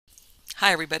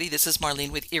Hi everybody, this is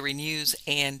Marlene with Eerie News,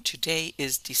 and today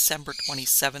is December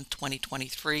 27th,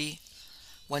 2023,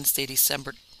 Wednesday,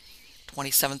 December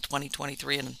 27th,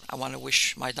 2023, and I want to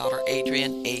wish my daughter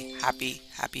Adrian a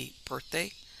happy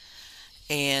birthday.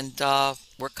 And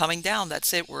we're coming down,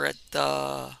 that's it, we're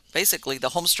at basically the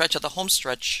home stretch of the home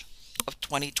stretch of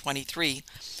 2023.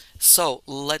 So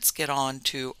let's get on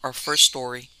to our first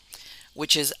story,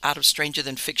 which is out of Stranger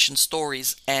Than Fiction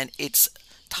Stories, and it's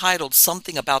titled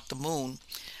Something About the Moon.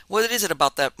 What is it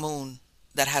about that moon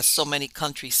that has so many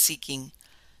countries seeking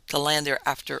to land there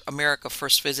after America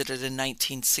first visited in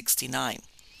 1969?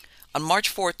 On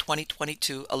March 4th,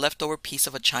 2022, a leftover piece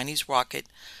of a Chinese rocket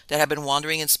that had been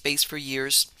wandering in space for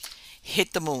years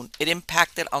hit the moon. It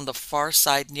impacted on the far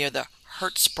side near the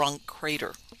Hertzsprung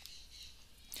crater.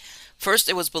 First,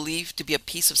 it was believed to be a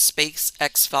piece of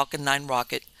SpaceX Falcon 9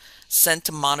 rocket sent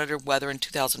to monitor weather in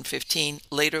 2015.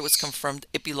 Later, it was confirmed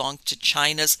it belonged to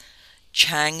China's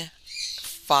Chang'e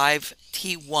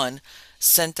 5T1,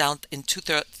 sent out in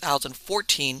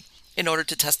 2014 in order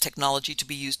to test technology to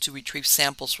be used to retrieve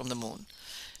samples from the moon.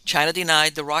 China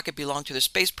denied the rocket belonged to their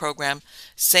space program,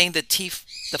 saying the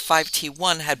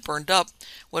 5T1 had burned up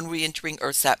when re-entering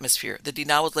Earth's atmosphere. The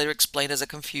denial was later explained as a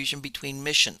confusion between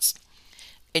missions.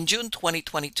 In June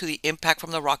 2022, the impact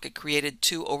from the rocket created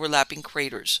two overlapping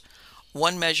craters.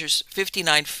 One measures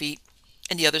 59 feet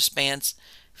and the other spans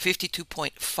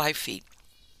 52.5 feet.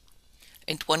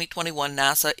 In 2021,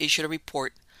 NASA issued a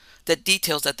report that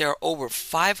details that there are over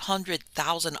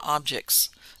 500,000 objects,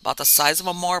 about the size of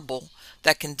a marble,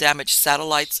 that can damage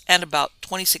satellites, and about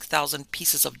 26,000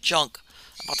 pieces of junk,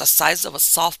 about the size of a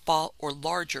softball or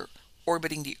larger,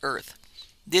 orbiting the Earth.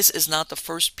 This is not the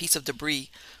first piece of debris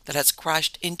that has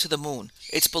crashed into the moon.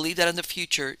 It's believed that in the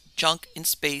future, junk in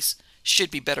space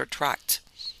should be better tracked.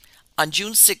 On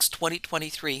June 6,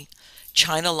 2023,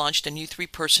 China launched a new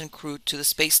three-person crew to the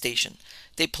space station.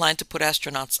 They plan to put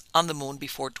astronauts on the moon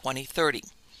before 2030.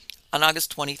 On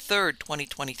August 23,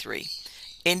 2023,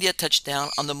 India touched down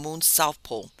on the moon's south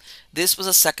pole. This was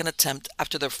a second attempt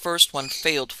after their first one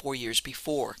failed 4 years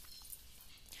before.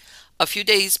 A few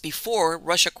days before,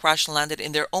 Russia crash-landed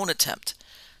in their own attempt.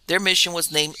 Their mission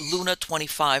was named Luna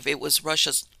 25. It was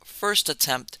Russia's first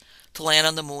attempt to land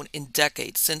on the moon in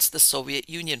decades since the Soviet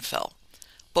Union fell.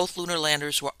 Both lunar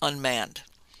landers were unmanned.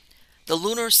 The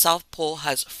lunar South Pole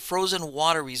has frozen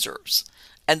water reserves,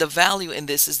 and the value in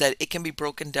this is that it can be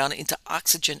broken down into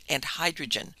oxygen and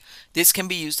hydrogen. This can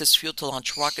be used as fuel to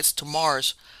launch rockets to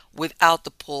Mars without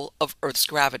the pull of Earth's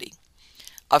gravity.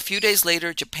 A few days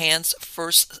later, Japan's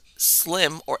first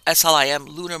SLIM, or SLIM,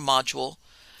 lunar module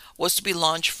was to be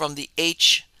launched from the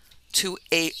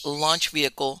H-2A launch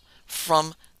vehicle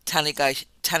from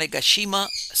Tanegashima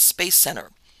Space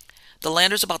Center. The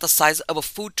lander is about the size of a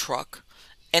food truck,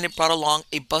 and it brought along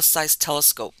a bus-sized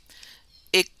telescope.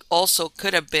 It also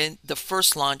could have been the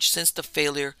first launch since the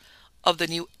failure of the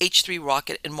new H-3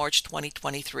 rocket in March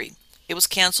 2023. It was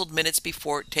canceled minutes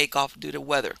before takeoff due to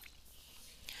weather.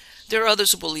 There are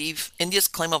others who believe India's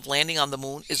claim of landing on the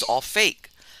moon is all fake.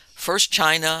 First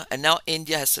China, and now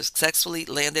India has successfully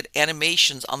landed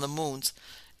animations on the moons,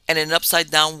 and in an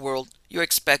upside-down world, you're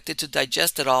expected to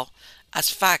digest it all as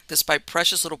fact, despite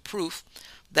precious little proof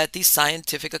that these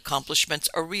scientific accomplishments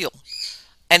are real.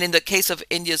 And in the case of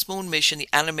India's moon mission, the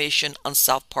animation on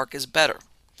South Park is better.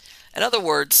 In other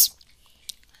words,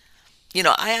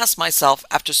 I asked myself,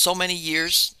 after so many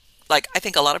years, like I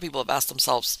think a lot of people have asked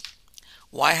themselves,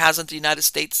 why hasn't the United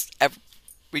States ever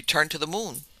returned to the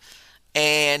moon?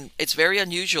 And it's very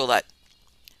unusual that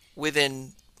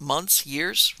within months,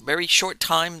 years, very short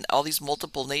time, all these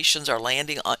multiple nations are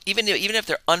landing on, even if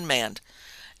they're unmanned.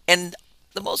 And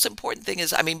the most important thing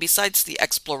is, besides the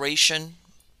exploration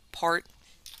part,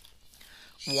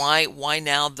 why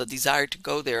now the desire to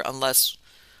go there, unless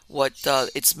what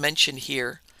it's mentioned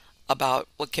here about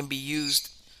what can be used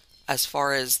as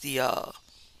far as the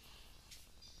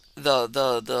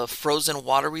frozen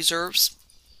water reserves?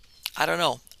 I don't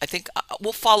know. I think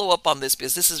we'll follow up on this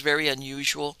because this is very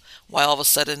unusual. Why all of a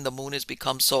sudden the moon has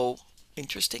become so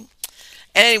interesting.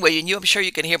 And anyway, I'm sure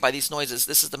you can hear by these noises.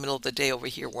 This is the middle of the day over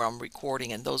here where I'm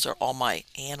recording, and those are all my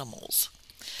animals.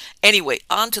 Anyway,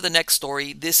 on to the next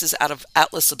story. This is out of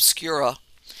Atlas Obscura,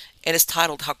 and it's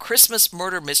titled How Christmas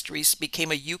Murder Mysteries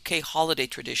Became a UK Holiday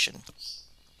Tradition.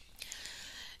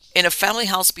 In a family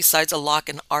house beside a loch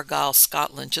in Argyll,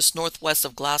 Scotland, just northwest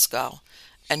of Glasgow,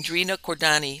 Andrina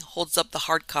Cordani holds up the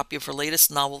hard copy of her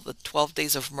latest novel, The 12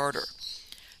 Days of Murder.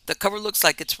 The cover looks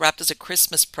like it's wrapped as a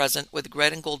Christmas present with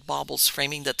red and gold baubles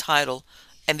framing the title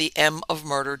and the M of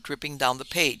murder dripping down the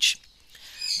page.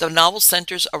 The novel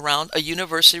centers around a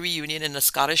university reunion in a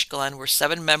Scottish glen where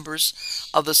seven members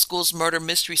of the school's murder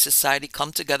mystery society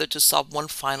come together to solve one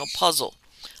final puzzle.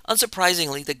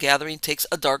 Unsurprisingly, the gathering takes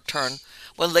a dark turn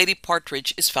when Lady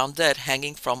Partridge is found dead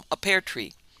hanging from a pear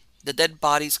tree. The dead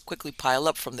bodies quickly pile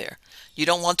up from there. You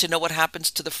don't want to know what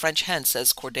happens to the French hen,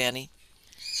 says Cordani.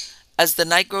 As the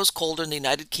night grows colder in the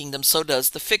United Kingdom, so does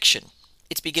the fiction.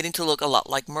 It's beginning to look a lot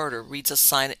like murder, reads a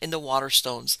sign in the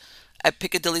Waterstones at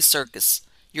Piccadilly Circus,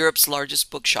 Europe's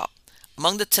largest bookshop.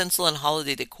 Among the tinsel and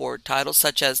holiday decor, titles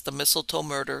such as The Mistletoe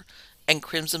Murder and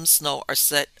Crimson Snow are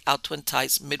set out to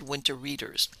entice midwinter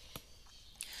readers.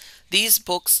 These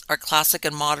books are classic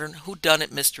and modern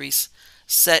whodunit mysteries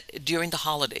set during the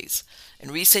holidays.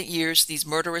 In recent years, these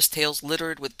murderous tales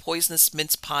littered with poisonous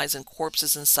mince pies and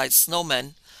corpses inside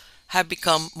snowmen have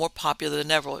become more popular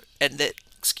than ever,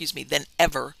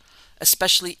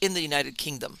 especially in the United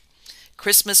Kingdom.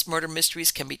 Christmas murder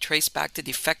mysteries can be traced back to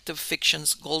detective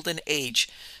fiction's golden age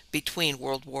between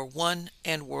World War I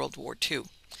and World War II.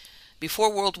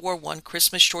 Before World War I,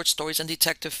 Christmas short stories and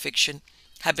detective fiction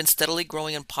had been steadily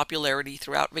growing in popularity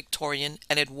throughout Victorian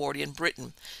and Edwardian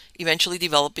Britain, eventually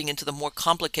developing into the more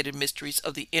complicated mysteries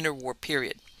of the interwar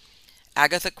period.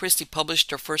 Agatha Christie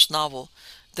published her first novel,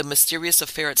 The Mysterious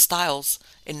Affair at Styles,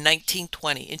 in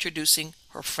 1920, introducing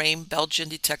her famed Belgian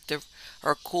detective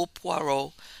Hercule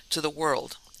Poirot to the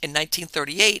world. In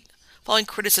 1938, following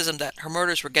criticism that her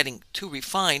murders were getting too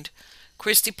refined,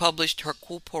 Christie published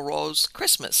Hercule Poirot's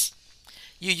Christmas.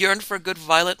 You yearn for a good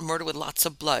violent murder with lots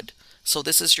of blood, so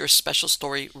this is your special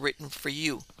story written for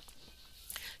you,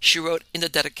 she wrote in the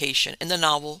dedication. In the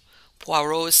novel,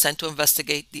 Poirot is sent to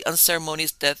investigate the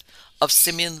unceremonious death of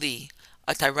Simeon Lee,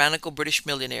 a tyrannical British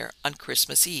millionaire, on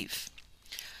Christmas Eve.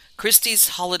 Christie's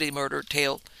holiday murder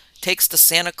tale takes the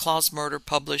Santa Claus murder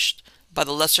published by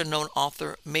the lesser-known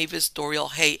author Mavis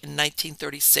Doriel Hay in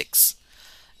 1936.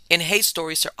 In Hay's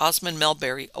story, Sir Osmond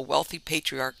Melbury, a wealthy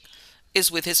patriarch,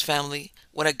 is with his family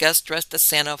when a guest dressed as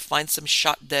Santa finds him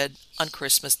shot dead on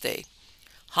Christmas Day.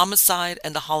 Homicide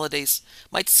and the holidays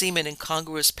might seem an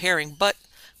incongruous pairing, but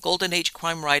Golden Age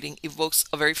crime writing evokes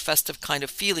a very festive kind of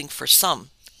feeling for some,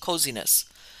 coziness.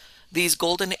 These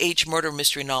Golden Age murder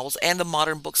mystery novels and the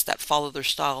modern books that follow their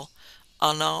style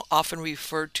are now often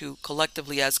referred to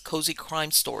collectively as cozy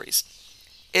crime stories.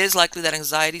 It is likely that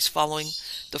anxieties following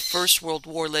the First World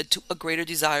War led to a greater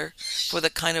desire for the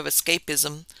kind of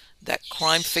escapism that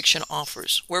crime fiction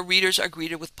offers, where readers are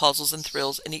greeted with puzzles and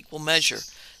thrills in equal measure,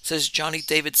 says Johnny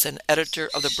Davidson, editor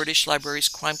of the British Library's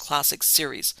Crime Classics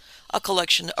series, a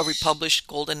collection of republished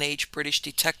Golden Age British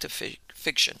detective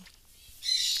fiction.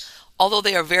 Although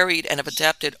they are varied and have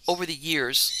adapted over the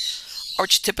years,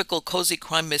 archetypical cozy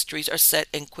crime mysteries are set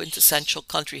in quintessential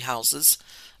country houses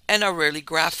and are rarely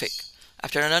graphic.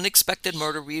 After an unexpected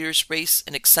murder, readers race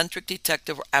an eccentric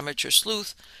detective or amateur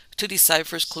sleuth to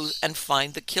decipher his clues and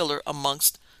find the killer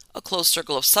amongst a close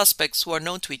circle of suspects who are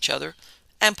known to each other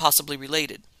and possibly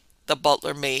related, the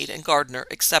butler, maid, and gardener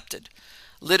excepted.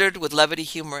 Littered with levity,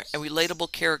 humor, and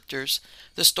relatable characters,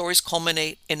 the stories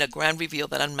culminate in a grand reveal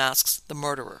that unmasks the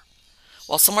murderer.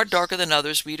 While some are darker than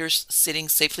others, readers sitting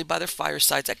safely by their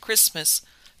firesides at Christmas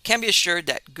can be assured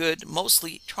that good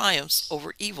mostly triumphs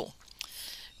over evil.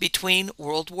 Between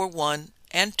World War I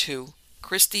and II,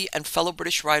 Christie and fellow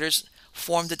British writers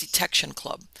formed the Detection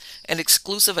Club, an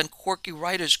exclusive and quirky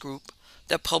writers group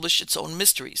that published its own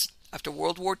mysteries. After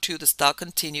World War II, the style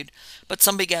continued, but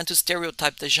some began to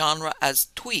stereotype the genre as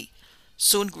twee.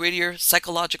 Soon grittier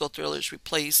psychological thrillers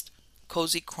replaced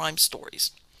cozy crime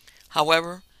stories.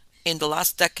 However, in the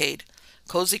last decade,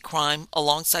 cozy crime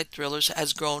alongside thrillers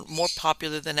has grown more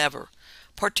popular than ever,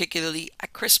 particularly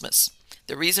at Christmas.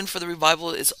 The reason for the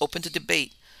revival is open to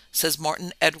debate, says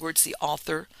Martin Edwards, the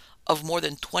author of more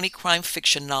than 20 crime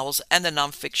fiction novels and the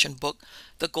nonfiction book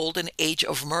The Golden Age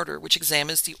of Murder, which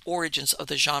examines the origins of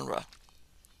the genre.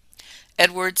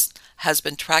 Edwards has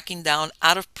been tracking down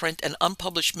out-of-print and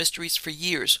unpublished mysteries for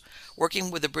years,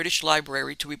 working with the British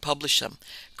Library to republish them.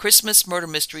 Christmas murder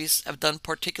mysteries have done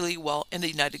particularly well in the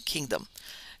United Kingdom.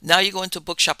 Now you go into a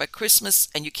bookshop at Christmas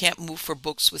and you can't move for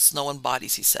books with snow and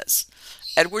bodies, he says.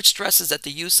 Edwards stresses that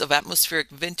the use of atmospheric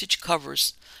vintage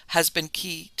covers has been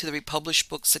key to the republished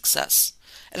book's success.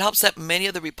 It helps that many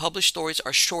of the republished stories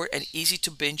are short and easy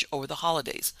to binge over the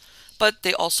holidays, but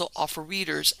they also offer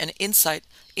readers an insight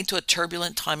into a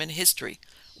turbulent time in history,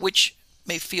 which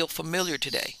may feel familiar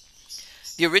today.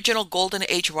 The original Golden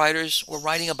Age writers were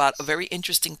writing about a very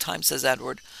interesting time, says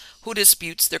Edward, who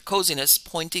disputes their coziness,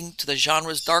 pointing to the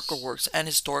genre's darker works and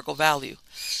historical value.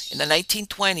 In the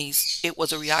 1920s, it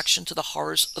was a reaction to the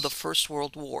horrors of the First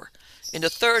World War. In the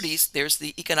 30s, there's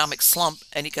the economic slump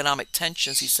and economic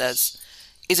tensions, he says.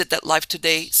 Is it that life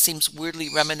today seems weirdly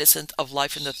reminiscent of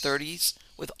life in the 30s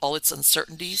with all its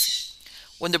uncertainties?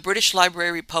 When the British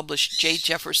Library published J.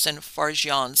 Jefferson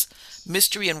Farjeon's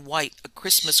Mystery in White, A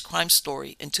Christmas Crime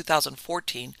Story in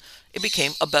 2014, it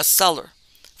became a bestseller.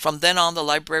 From then on, the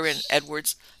librarian and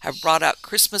Edwards have brought out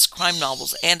Christmas crime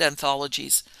novels and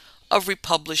anthologies of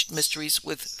republished mysteries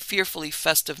with fearfully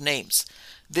festive names.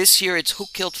 This year it's Who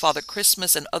Killed Father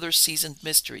Christmas and other seasoned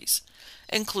mysteries,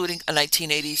 including a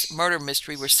 1980s murder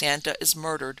mystery where Santa is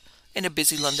murdered in a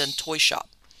busy London toy shop.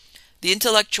 The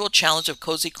intellectual challenge of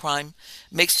cozy crime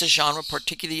makes the genre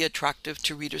particularly attractive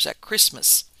to readers at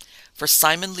Christmas. For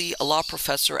Simon Lee, a law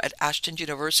professor at Ashton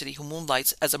University who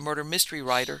moonlights as a murder mystery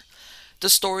writer, the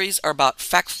stories are about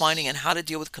fact-finding and how to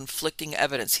deal with conflicting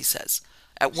evidence, he says.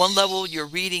 At one level, you're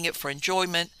reading it for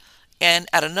enjoyment, and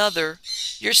at another,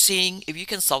 you're seeing if you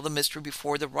can solve the mystery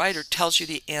before the writer tells you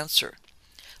the answer.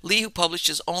 Lee, who published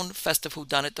his own festive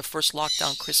whodunit, The First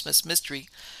Lockdown Christmas Mystery,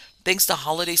 thinks the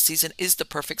holiday season is the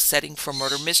perfect setting for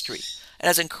murder mystery, and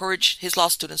has encouraged his law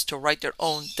students to write their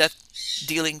own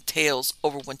death-dealing tales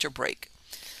over winter break.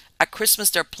 At Christmas,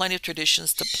 there are plenty of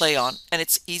traditions to play on, and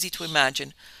it's easy to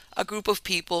imagine a group of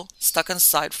people stuck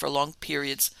inside for long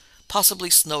periods, possibly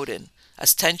snowed in.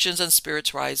 As tensions and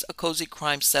spirits rise, a cozy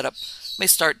crime setup may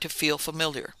start to feel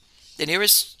familiar. The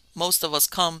nearest most of us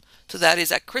come to that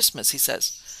is at Christmas, he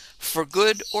says. For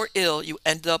good or ill, you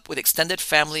end up with extended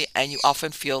family and you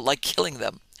often feel like killing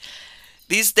them.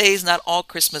 These days, not all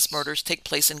Christmas murders take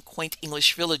place in quaint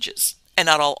English villages, and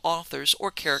not all authors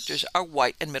or characters are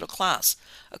white and middle class,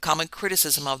 a common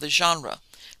criticism of the genre.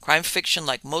 Crime fiction,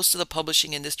 like most of the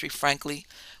publishing industry, frankly,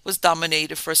 was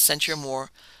dominated for a century or more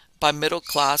by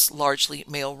middle-class, largely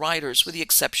male writers, with the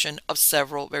exception of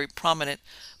several very prominent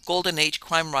Golden Age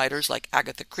crime writers like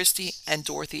Agatha Christie and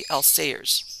Dorothy L.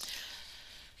 Sayers.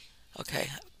 Okay,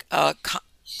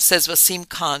 says Wasim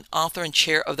Khan, author and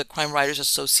chair of the Crime Writers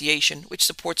Association, which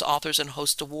supports authors and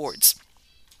hosts awards.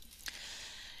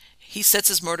 He sets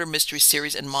his murder mystery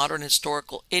series in modern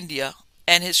historical India,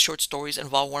 and his short stories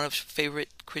involve one of his favorite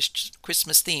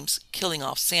Christmas themes, killing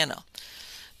off Santa.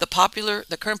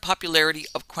 The current popularity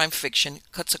of crime fiction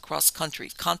cuts across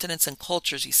countries, continents, and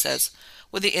cultures, he says,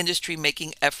 with the industry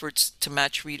making efforts to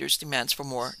match readers' demands for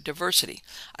more diversity.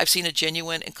 I've seen a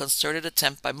genuine and concerted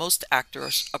attempt by most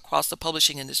actors across the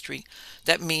publishing industry,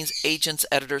 that means agents,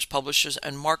 editors, publishers,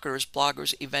 and marketers,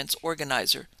 bloggers, events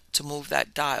organizers, to move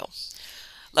that dial.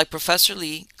 Like Professor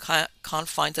Lee, Khan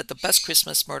finds that the best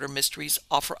Christmas murder mysteries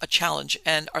offer a challenge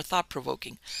and are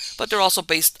thought-provoking, but they're also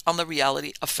based on the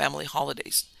reality of family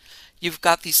holidays. You've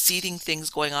got these seething things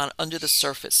going on under the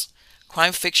surface.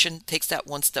 Crime fiction takes that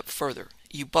one step further.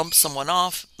 You bump someone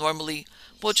off, normally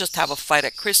we'll just have a fight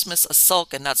at Christmas, a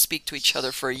sulk, and not speak to each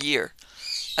other for a year.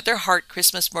 At their heart,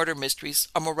 Christmas murder mysteries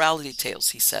are morality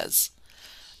tales, he says.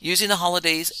 Using the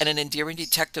holidays and an endearing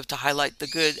detective to highlight the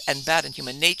good and bad in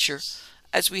human nature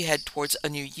as we head towards a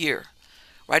new year.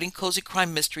 Writing cozy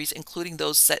crime mysteries, including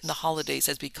those set in the holidays,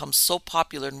 has become so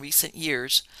popular in recent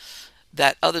years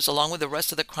that others, along with the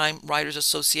rest of the Crime Writers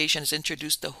Association, has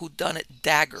introduced the Whodunit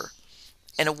Dagger,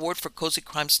 an award for cozy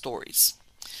crime stories.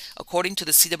 According to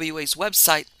the CWA's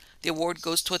website, the award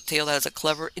goes to a tale that has a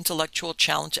clever intellectual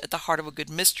challenge at the heart of a good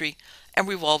mystery and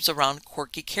revolves around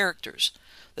quirky characters.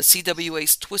 The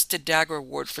CWA's Twisted Dagger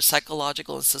Award for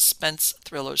psychological and suspense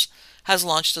thrillers has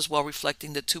launched as well,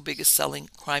 reflecting the two biggest selling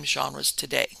crime genres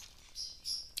today.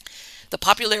 The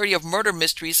popularity of murder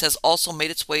mysteries has also made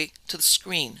its way to the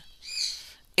screen.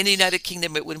 In the United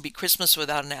Kingdom, it wouldn't be Christmas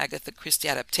without an Agatha Christie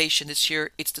adaptation. This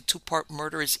year, it's the two-part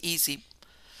Murder is Easy.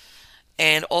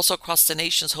 And also across the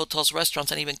nations, hotels,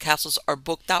 restaurants, and even castles are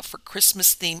booked out for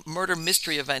Christmas-themed murder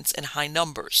mystery events in high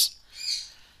numbers.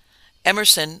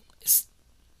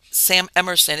 Sam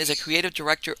Emerson is a creative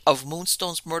director of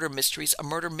Moonstone's Murder Mysteries, a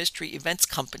murder mystery events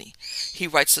company. He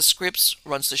writes the scripts,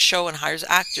 runs the show, and hires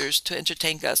actors to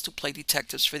entertain guests who play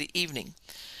detectives for the evening.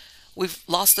 We've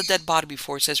lost a dead body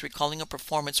before, he says, recalling a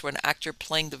performance where an actor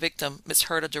playing the victim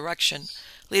misheard a direction,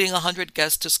 leading 100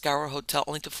 guests to scour a hotel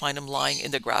only to find him lying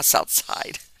in the grass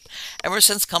outside.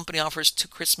 Emerson's company offers two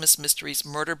Christmas mysteries,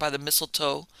 Murder by the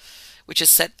Mistletoe, which is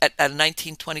set at a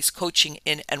 1920s coaching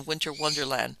inn, and Winter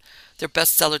Wonderland. Their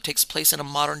bestseller takes place in a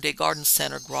modern-day garden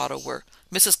center grotto where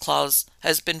Mrs. Claus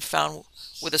has been found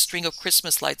with a string of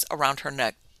Christmas lights around her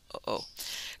neck.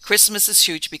 Christmas is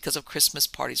huge because of Christmas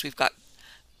parties. We've got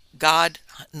God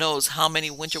knows how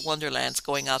many Winter Wonderlands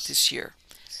going out this year.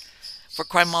 For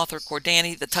crime author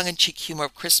Cordani, the tongue-in-cheek humor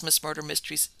of Christmas murder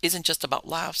mysteries isn't just about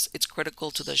laughs, it's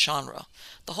critical to the genre.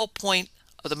 The whole point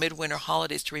of the midwinter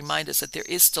holidays to remind us that there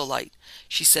is still light.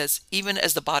 She says, even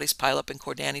as the bodies pile up in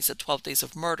Cordani's The 12 Days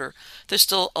of Murder, there's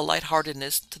still a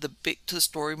lightheartedness to the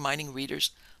story, reminding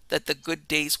readers that the good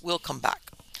days will come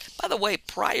back. By the way,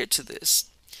 prior to this,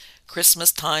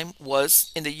 Christmas time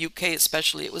was, in the UK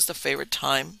especially, it was the favorite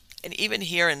time. And even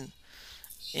here in,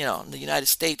 in the United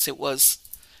States, it was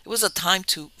a time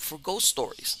for ghost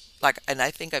stories. Like, and I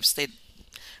think I've stayed,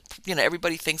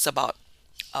 everybody thinks about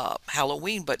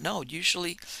Halloween, but no,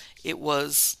 usually it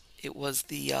was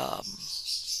the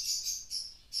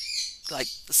like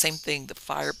the same thing, the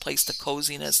fireplace, the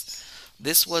coziness.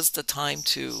 This was the time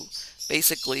to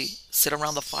basically sit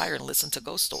around the fire and listen to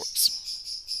ghost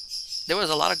stories. There was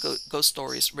a lot of ghost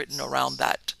stories written around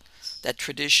that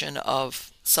tradition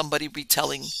of somebody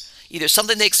retelling either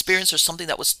something they experienced or something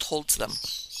that was told to them.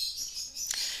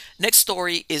 Next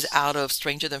story is out of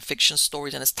Stranger Than Fiction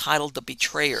Stories and is titled The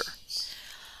Betrayer.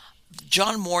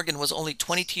 John Morgan was only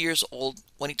 22 years old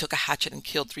when he took a hatchet and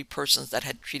killed 3 persons that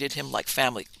had treated him like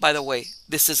family. By the way,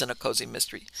 this isn't a cozy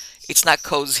mystery. It's not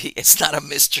cozy. It's not a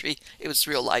mystery. It was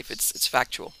real life. It's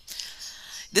factual.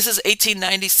 This is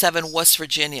 1897, West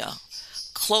Virginia.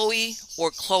 Chloe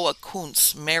or Chloa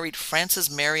Kuntz married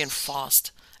Francis Marion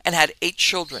Faust and had 8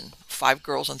 children, 5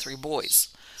 girls and 3 boys.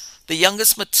 The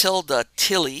youngest, Matilda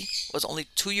Tilly, was only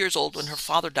 2 years old when her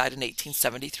father died in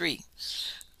 1873.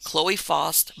 Chloe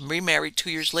Faust remarried 2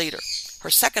 years later. Her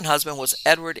second husband was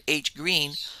Edward H.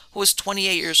 Green, who was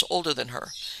 28 years older than her.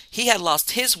 He had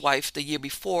lost his wife the year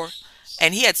before,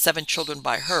 and he had 7 children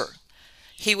by her.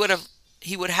 He would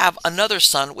have another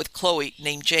son with Chloe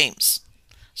named James.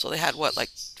 So they had like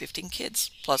 15 kids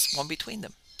plus 1 between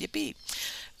them. Yippee.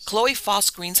 Chloe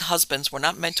Faust Green's husbands were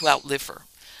not meant to outlive her.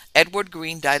 Edward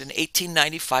Green died in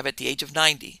 1895 at the age of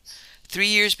 90. 3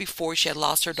 years before, she had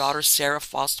lost her daughter Sarah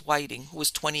Faust Whiting, who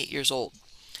was 28 years old.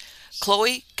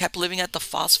 Chloe kept living at the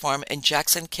Faust farm in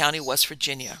Jackson County, West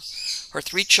Virginia. Her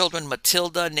 3 children,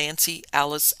 Matilda, Nancy,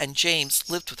 Alice, and James,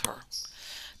 lived with her.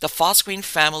 The Faust Green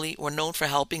family were known for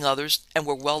helping others and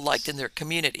were well liked in their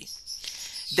community.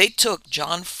 They took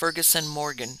John Ferguson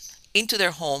Morgan into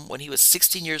their home when he was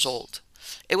 16 years old.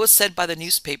 It was said by the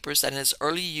newspapers that in his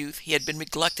early youth he had been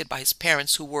neglected by his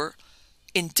parents, who were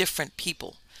indifferent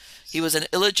people. He was an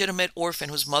illegitimate orphan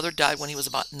whose mother died when he was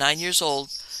about 9 years old,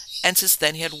 and since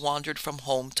then he had wandered from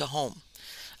home to home.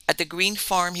 At the Green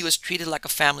farm he was treated like a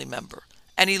family member,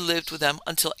 and he lived with them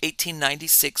until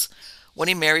 1896, when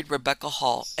he married Rebecca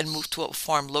Hall and moved to a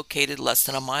farm located less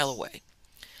than a mile away.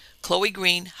 Chloe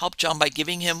Green helped John by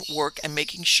giving him work and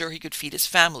making sure he could feed his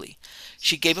family.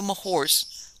 She gave him a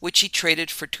horse, which he traded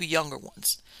for 2 younger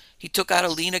ones. He took out a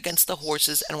lien against the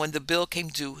horses, and when the bill came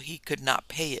due, he could not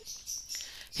pay it.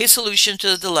 His solution to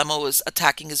the dilemma was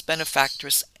attacking his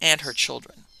benefactress and her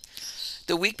children.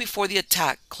 The week before the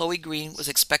attack, Chloe Green was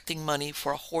expecting money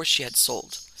for a horse she had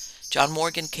sold. John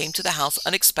Morgan came to the house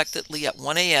unexpectedly at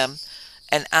 1 a.m.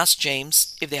 and asked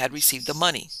James if they had received the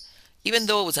money. Even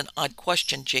though it was an odd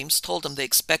question, James told him they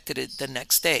expected it the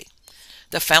next day.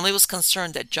 The family was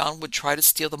concerned that John would try to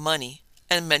steal the money,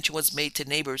 and mention was made to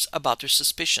neighbors about their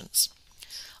suspicions.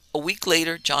 A week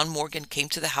later, John Morgan came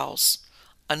to the house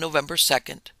on November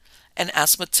 2nd and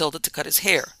asked Matilda to cut his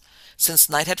hair. Since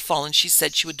night had fallen, she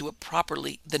said she would do it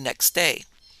properly the next day.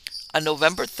 On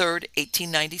November 3rd,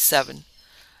 1897,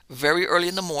 very early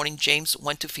in the morning, James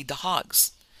went to feed the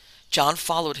hogs. John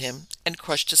followed him and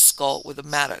crushed his skull with a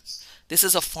mattock. This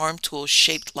is a farm tool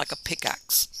shaped like a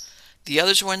pickaxe. The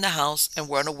others were in the house and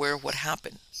were unaware of what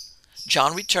happened.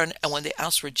 John returned, and when they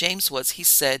asked where James was, he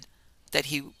said that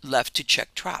he left to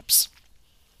check traps.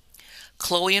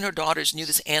 Chloe and her daughters knew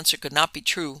this answer could not be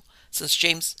true, since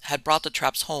James had brought the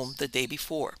traps home the day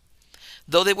before.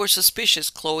 Though they were suspicious,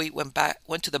 Chloe went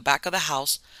to the back of the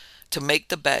house to make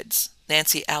the beds.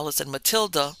 Nancy, Alice, and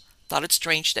Matilda thought it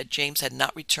strange that James had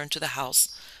not returned to the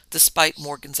house, despite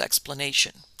Morgan's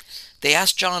explanation. They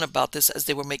asked John about this as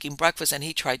they were making breakfast, and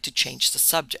he tried to change the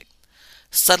subject.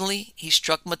 Suddenly, he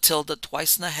struck Matilda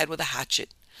twice in the head with a hatchet.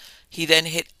 He then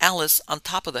hit Alice on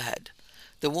top of the head.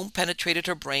 The wound penetrated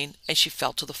her brain, and she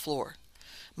fell to the floor.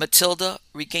 Matilda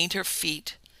regained her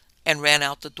feet and ran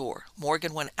out the door.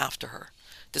 Morgan went after her.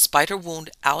 Despite her wound,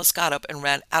 Alice got up and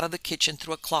ran out of the kitchen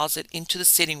through a closet into the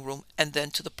sitting room and then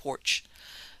to the porch.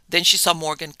 Then she saw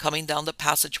Morgan coming down the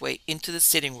passageway into the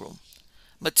sitting room.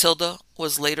 Matilda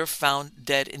was later found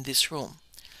dead in this room.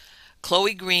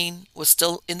 Chloe Green was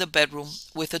still in the bedroom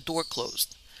with the door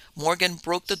closed. Morgan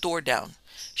broke the door down.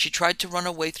 She tried to run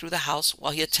away through the house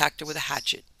while he attacked her with a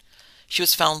hatchet. She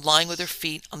was found lying with her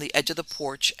feet on the edge of the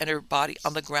porch and her body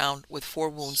on the ground with 4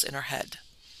 wounds in her head.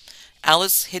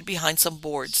 Alice hid behind some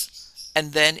boards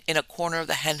and then in a corner of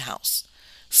the hen house.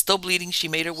 Still bleeding, she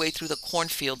made her way through the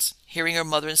cornfields, hearing her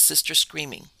mother and sister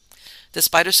screaming.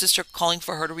 Despite her sister calling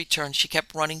for her to return, she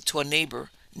kept running to a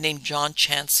neighbor named John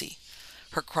Chansey.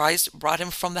 Her cries brought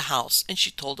him from the house, and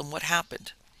she told him what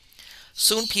happened.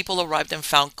 Soon people arrived and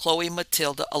found Chloe and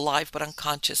Matilda alive but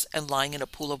unconscious and lying in a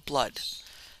pool of blood.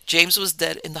 James was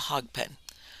dead in the hog pen.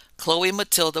 Chloe and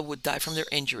Matilda would die from their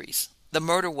injuries. The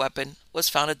murder weapon was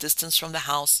found a distance from the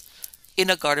house in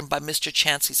a garden by Mr.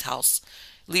 Chansey's house,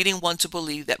 leading one to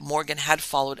believe that Morgan had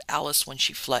followed Alice when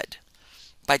she fled.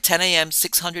 By 10 a.m.,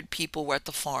 600 people were at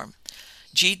the farm.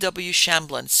 G.W.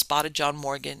 Shamblin spotted John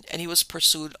Morgan, and he was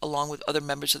pursued along with other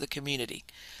members of the community.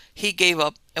 He gave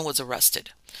up and was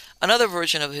arrested. Another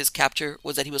version of his capture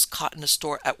was that he was caught in a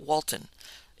store at Walton.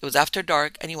 It was after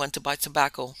dark, and he went to buy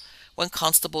tobacco when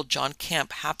Constable John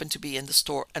Camp happened to be in the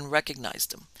store and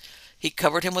recognized him. He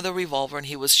covered him with a revolver, and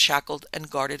he was shackled and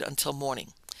guarded until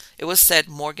morning. It was said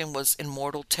Morgan was in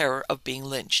mortal terror of being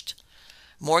lynched.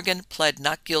 Morgan pled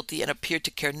not guilty and appeared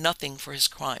to care nothing for his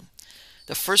crime.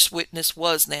 The first witness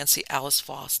was Nancy Alice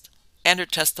Faust, and her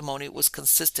testimony was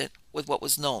consistent with what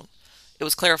was known. It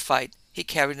was clarified he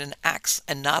carried an axe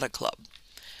and not a club.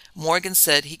 Morgan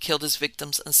said he killed his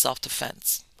victims in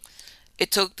self-defense.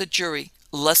 It took the jury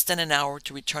less than an hour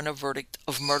to return a verdict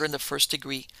of murder in the first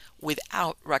degree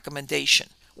without recommendation,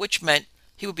 which meant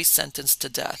he would be sentenced to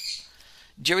death.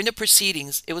 During the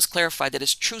proceedings, it was clarified that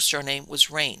his true surname was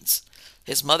Rains.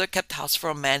 His mother kept house for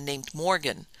a man named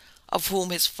Morgan, of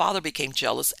whom his father became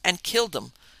jealous and killed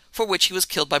him, for which he was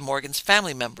killed by Morgan's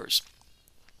family members.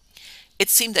 It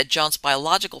seemed that John's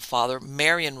biological father,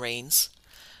 Marion Rains,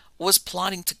 was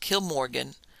plotting to kill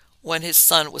Morgan when his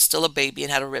son was still a baby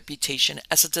and had a reputation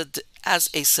as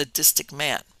a sadistic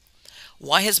man.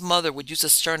 Why his mother would use the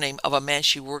surname of a man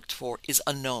she worked for is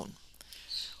unknown.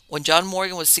 When John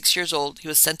Morgan was 6 years old, he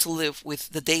was sent to live with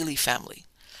the Daly family.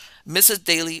 Mrs.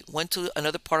 Daly went to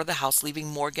another part of the house, leaving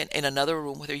Morgan in another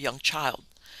room with her young child.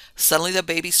 Suddenly the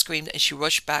baby screamed, and she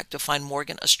rushed back to find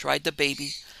Morgan astride the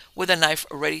baby with a knife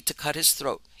ready to cut his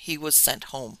throat. He was sent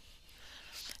home.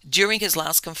 During his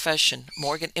last confession,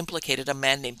 Morgan implicated a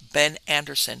man named Ben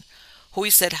Anderson, who he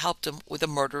said helped him with the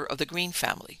murder of the Green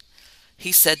family.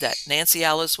 He said that Nancy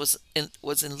Alice was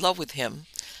in love with him,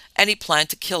 and he planned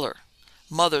to kill her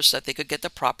mother so that they could get the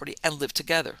property and live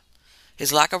together.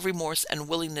 His lack of remorse and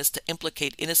willingness to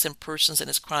implicate innocent persons in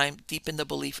his crime deepened the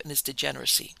belief in his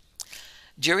degeneracy.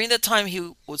 During the time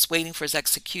he was waiting for his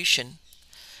execution,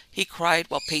 he cried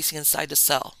while pacing inside the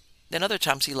cell. Then other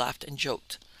times he laughed and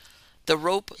joked. The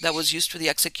rope that was used for the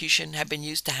execution had been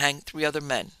used to hang 3 other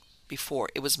men before.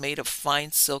 It was made of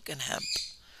fine silk and hemp.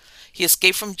 He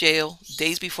escaped from jail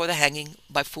days before the hanging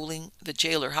by fooling the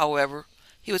jailer. However,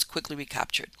 he was quickly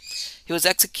recaptured. He was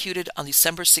executed on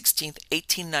December 16,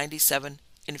 1897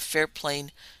 in Fair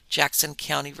Plain, Jackson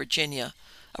County, Virginia,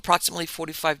 approximately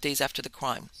 45 days after the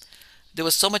crime. There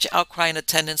was so much outcry and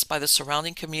attendance by the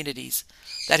surrounding communities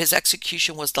that his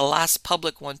execution was the last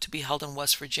public one to be held in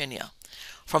West Virginia.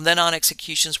 From then on,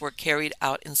 executions were carried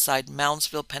out inside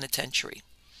Moundsville Penitentiary.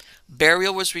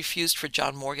 Burial was refused for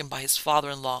John Morgan by his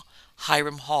father-in-law,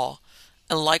 Hiram Hall,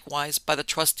 and likewise by the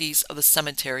trustees of the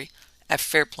cemetery at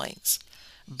Fair Plains.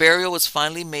 Burial was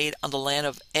finally made on the land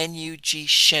of N.U.G.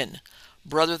 Shin,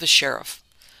 brother of the sheriff.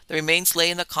 The remains lay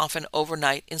in the coffin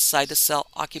overnight inside the cell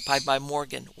occupied by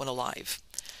Morgan when alive.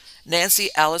 Nancy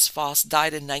Alice Faust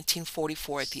died in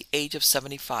 1944 at the age of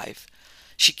 75.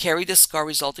 She carried a scar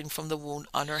resulting from the wound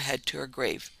on her head to her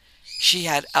grave. She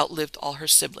had outlived all her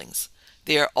siblings.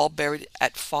 They are all buried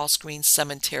at False Green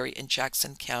Cemetery in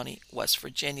Jackson County, West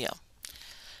Virginia.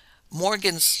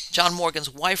 John Morgan's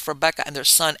wife, Rebecca, and their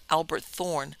son, Albert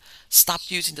Thorne,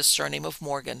 stopped using the surname of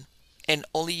Morgan and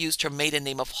only used her maiden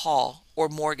name of Hall or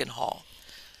Morgan Hall.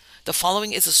 The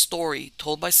following is a story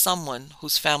told by someone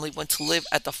whose family went to live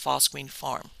at the False Green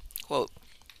farm. Quote,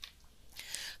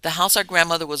 "The house our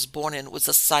grandmother was born in was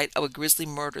the site of a grisly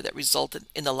murder that resulted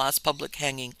in the last public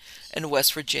hanging in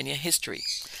West Virginia history.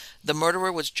 The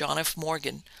murderer was John F.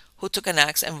 Morgan, who took an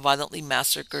axe and violently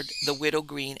massacred the widow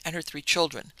Green and her 3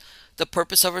 children. The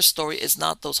purpose of her story is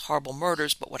not those horrible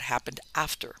murders, but what happened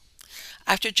after.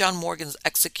 After John Morgan's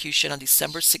execution on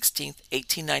December 16,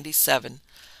 1897,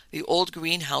 the old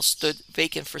greenhouse stood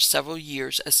vacant for several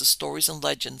years as the stories and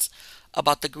legends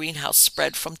about the greenhouse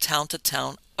spread from town to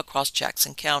town across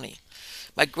Jackson County.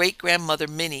 My great-grandmother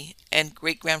Minnie and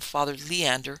great-grandfather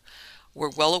Leander were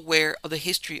well aware of the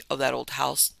history of that old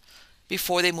house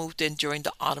before they moved in during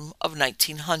the autumn of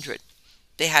 1900.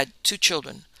 They had 2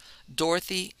 children,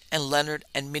 Dorothy and Leonard,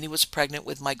 and Minnie was pregnant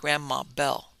with my grandma,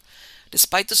 Belle.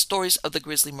 Despite the stories of the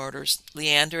grisly murders,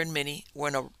 Leander and Minnie were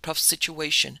in a tough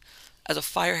situation as a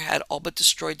fire had all but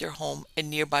destroyed their home in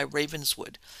nearby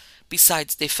Ravenswood.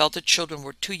 Besides, they felt the children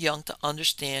were too young to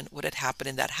understand what had happened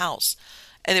in that house,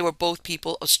 and they were both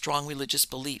people of strong religious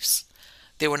beliefs.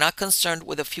 They were not concerned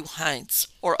with a few hints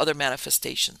or other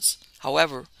manifestations.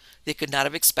 However, they could not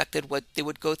have expected what they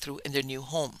would go through in their new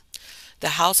home. The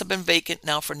house had been vacant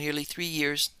now for nearly 3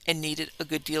 years and needed a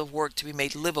good deal of work to be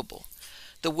made livable.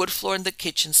 The wood floor in the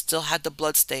kitchen still had the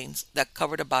bloodstains that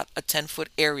covered about a 10-foot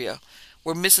area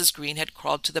where Mrs. Green had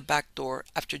crawled to the back door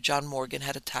after John Morgan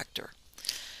had attacked her.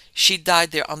 She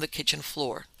died there on the kitchen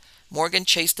floor. Morgan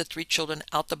chased the 3 children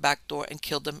out the back door and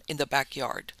killed them in the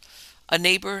backyard. A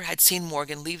neighbor had seen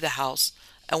Morgan leave the house,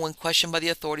 and when questioned by the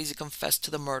authorities, he confessed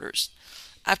to the murders.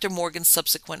 After Morgan's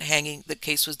subsequent hanging, the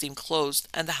case was deemed closed,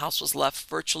 and the house was left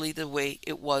virtually the way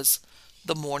it was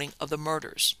the morning of the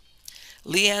murders.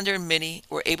 Leander and Minnie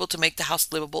were able to make the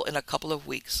house livable in a couple of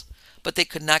weeks, but they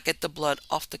could not get the blood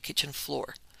off the kitchen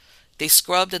floor. They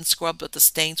scrubbed and scrubbed, but the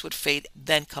stains would fade,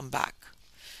 then come back.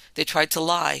 They tried to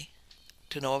lie,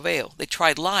 to no avail. They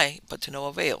tried lie, but to no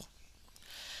avail.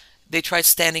 They tried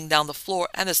sanding down the floor,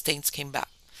 and the stains came back.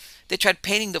 They tried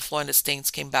painting the floor, and the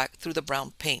stains came back through the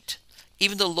brown paint.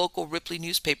 Even the local Ripley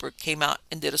newspaper came out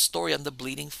and did a story on the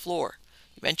bleeding floor.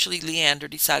 Eventually, Leander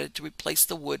decided to replace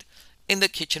the wood in the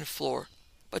kitchen floor,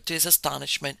 but to his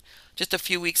astonishment, just a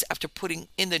few weeks after putting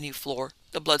in the new floor,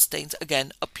 the bloodstains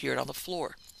again appeared on the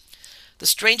floor. The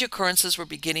strange occurrences were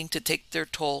beginning to take their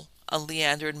toll on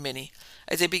Leander and Minnie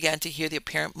as they began to hear the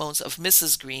apparent moans of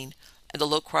Mrs. Green and the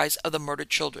low cries of the murdered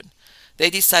children. They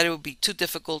decided it would be too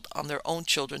difficult on their own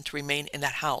children to remain in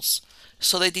that house,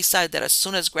 so they decided that as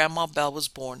soon as Grandma Bell was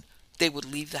born, they would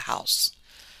leave the house.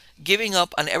 Giving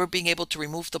up on ever being able to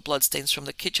remove the bloodstains from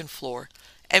the kitchen floor,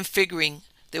 and figuring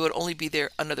they would only be there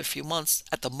another few months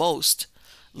at the most,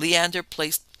 Leander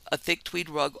placed a thick tweed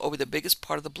rug over the biggest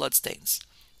part of the bloodstains.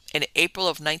 In April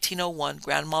of 1901,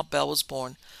 Grandma Bell was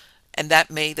born, and that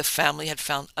May the family had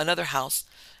found another house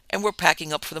and were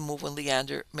packing up for the move when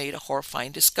Leander made a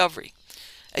horrifying discovery.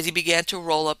 As he began to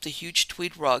roll up the huge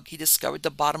tweed rug, he discovered the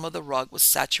bottom of the rug was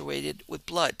saturated with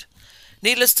blood.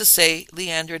 Needless to say,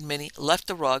 Leander and Minnie left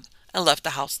the rug and left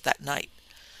the house that night.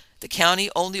 The county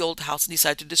owned the old house and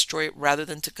decided to destroy it rather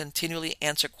than to continually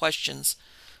answer questions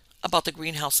about the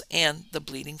greenhouse and the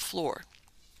bleeding floor.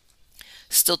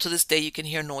 Still to this day, you can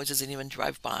hear noises and even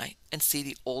drive by and see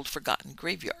the old forgotten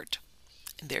graveyard.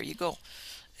 And there you go.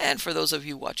 And for those of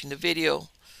you watching the video,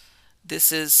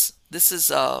 this is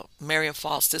Marion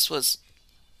Foss. This was,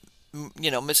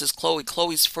 Mrs.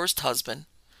 Chloe's first husband,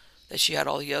 that she had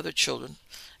all the other children.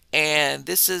 And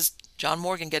this is John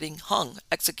Morgan getting hung,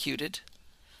 executed.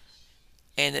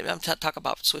 And I'm talking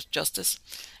about swift justice.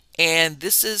 And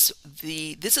this is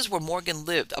where Morgan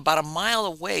lived, about a mile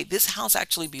away. This house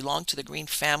actually belonged to the Green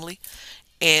family,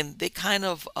 and they kind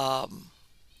of,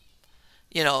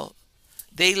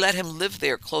 they let him live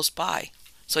there close by.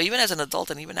 So even as an adult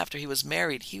and even after he was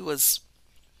married, he was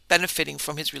benefiting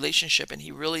from his relationship, and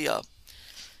he really,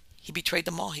 he betrayed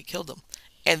them all. He killed them.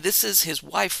 And this is his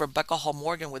wife, Rebecca Hall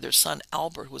Morgan, with their son,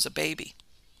 Albert, who was a baby.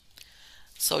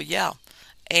 So, yeah.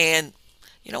 And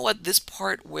you know what? This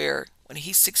part where when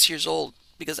he's 6 years old,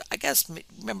 because I guess,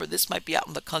 remember, this might be out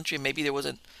in the country, and maybe there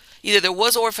wasn't, either there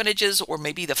was orphanages or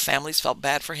maybe the families felt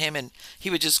bad for him and he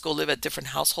would just go live at different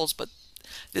households. But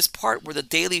this part where the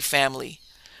Daly family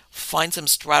finds him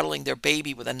straddling their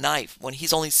baby with a knife when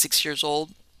he's only 6 years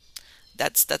old,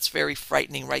 that's very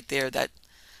frightening right there.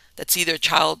 That's either a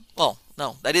child, well,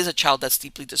 no, that is a child that's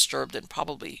deeply disturbed and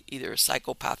probably either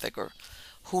psychopathic or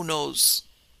who knows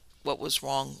what was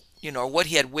wrong, or what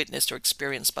he had witnessed or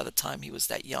experienced by the time he was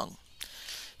that young.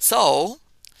 So,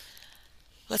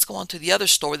 let's go on to the other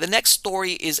story. The next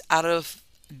story is out of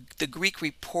the Greek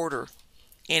Reporter,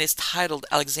 and it's titled,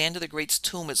 Alexander the Great's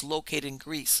Tomb is Located in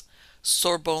Greece.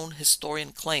 Sorbonne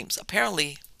Historian Claims.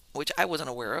 Apparently, which I wasn't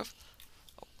aware of,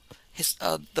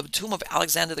 the tomb of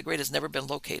Alexander the Great has never been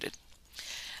located.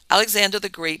 Alexander the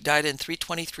Great died in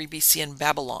 323 BC in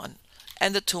Babylon,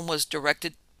 and the tomb was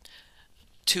directed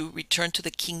to return to the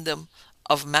kingdom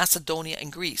of Macedonia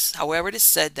and Greece. However, it is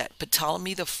said that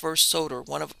Ptolemy I Soter,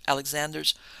 one of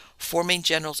Alexander's 4 main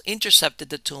generals, intercepted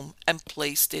the tomb and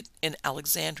placed it in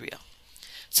Alexandria.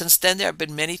 Since then, there have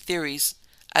been many theories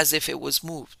as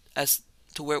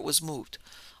to where it was moved.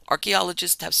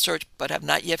 Archaeologists have searched but have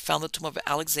not yet found the tomb of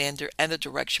Alexander, and the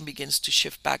direction begins to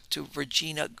shift back to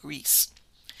Vergina, Greece.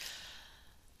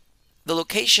 The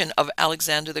location of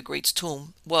Alexander the Great's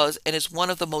tomb was and is one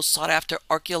of the most sought-after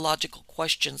archaeological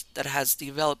questions that has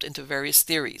developed into various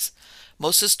theories.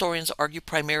 Most historians argue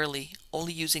primarily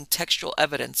only using textual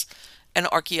evidence, and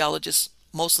archaeologists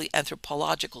mostly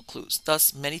anthropological clues.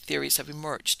 Thus, many theories have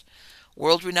emerged.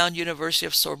 World-renowned University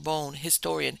of Sorbonne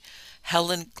historian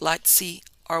Helen Glatzy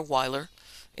Arweiler,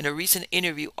 in a recent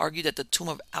interview, argued that the tomb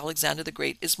of Alexander the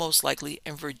Great is most likely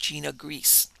in Vergina,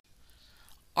 Greece.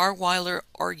 Arweiler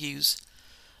argues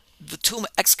the tomb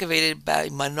excavated by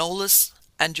Manolis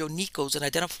Andronikos and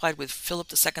identified with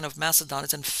Philip II of Macedon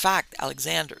is in fact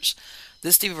Alexander's.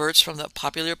 This diverts from the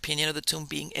popular opinion of the tomb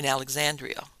being in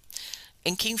Alexandria.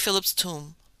 In King Philip's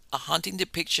tomb, a haunting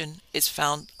depiction is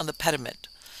found on the pediment,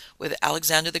 with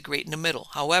Alexander the Great in the middle.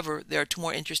 However, there are two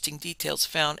more interesting details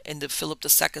found in the Philip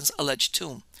II's alleged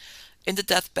tomb. In the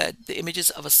deathbed, the images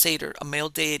of a satyr, a male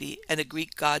deity, and the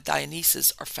Greek god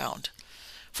Dionysus are found.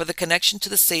 For the connection to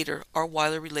the satyr,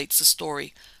 Arweiler relates the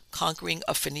story, conquering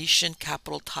a Phoenician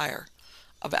capital Tyre,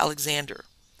 of Alexander.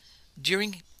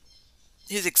 During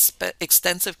his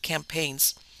extensive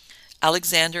campaigns,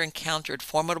 Alexander encountered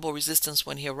formidable resistance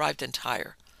when he arrived in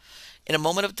Tyre. In a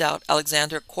moment of doubt,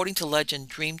 Alexander, according to legend,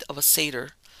 dreamed of a satyr.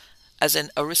 As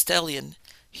an Aristotelian,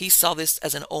 he saw this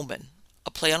as an omen,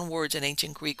 a play on words in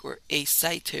ancient Greek where a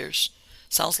satyrs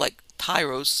sounds like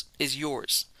Tyros is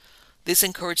yours. This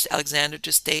encouraged Alexander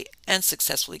to stay and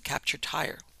successfully capture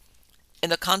Tyre. In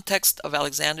the context of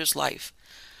Alexander's life,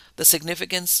 the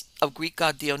significance of Greek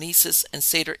god Dionysus and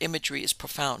satyr imagery is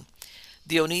profound.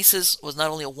 Dionysus was not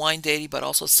only a wine deity but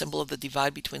also a symbol of the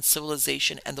divide between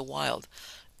civilization and the wild,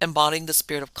 embodying the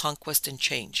spirit of conquest and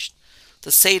change.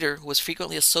 The satyr, who was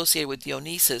frequently associated with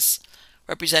Dionysus,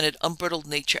 represented unbridled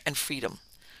nature and freedom.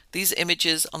 These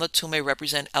images on the tomb may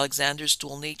represent Alexander's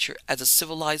dual nature as a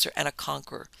civilizer and a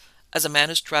conqueror, as a man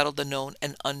who straddled the known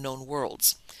and unknown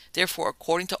worlds. Therefore,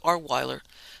 according to Arweiler,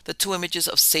 the two images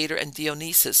of satyr and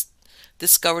Dionysus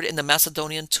discovered in the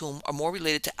Macedonian tomb are more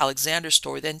related to Alexander's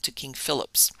story than to King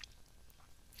Philip's.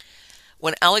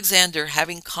 When Alexander,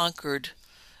 having conquered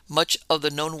much of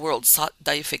the known world, sought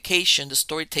deification, the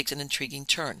story takes an intriguing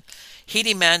turn. He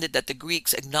demanded that the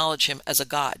Greeks acknowledge him as a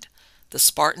god. The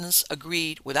Spartans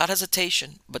agreed without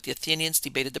hesitation, but the Athenians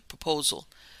debated the proposal.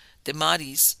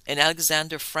 Demades, an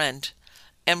Alexander friend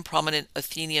and prominent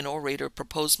Athenian orator,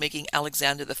 proposed making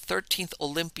Alexander the 13th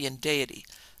Olympian deity.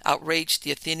 Outraged,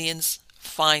 the Athenians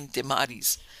fined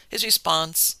Demades. His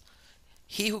response,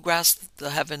 "He who grasps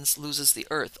the heavens loses the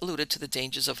earth," alluded to the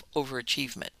dangers of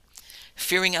overachievement.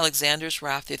 Fearing Alexander's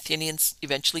wrath, the Athenians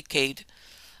eventually caved,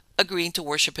 agreeing to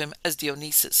worship him as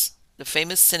Dionysus. The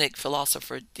famous cynic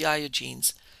philosopher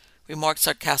Diogenes remarked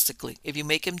sarcastically, "If you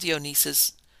make him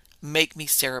Dionysus, make me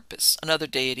Serapis," another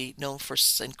deity known for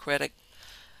syncretic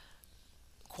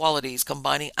qualities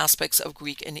combining aspects of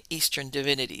Greek and Eastern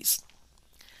divinities.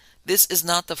 This is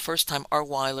not the first time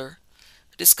Arweiler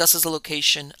discusses the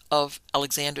location of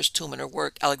Alexander's tomb. In her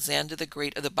work, Alexander the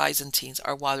Great of the Byzantines,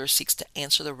 Arweiler seeks to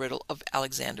answer the riddle of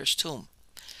Alexander's tomb.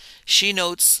 She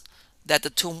notes that the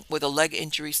tomb with a leg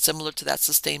injury similar to that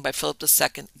sustained by Philip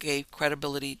II gave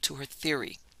credibility to her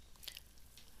theory.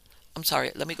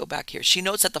 Let me go back here. She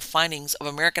notes that the findings of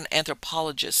American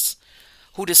anthropologists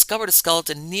who discovered a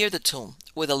skeleton near the tomb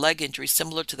with a leg injury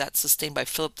similar to that sustained by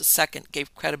Philip II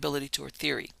gave credibility to her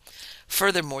theory.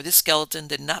 Furthermore, this skeleton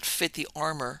did not fit the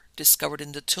armor discovered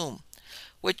in the tomb,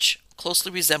 which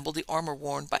closely resembled the armor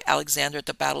worn by Alexander at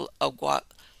the Battle of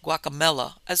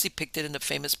Gaugamela, as depicted in the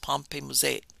famous Pompeii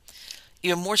mosaic.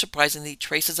 Even more surprisingly,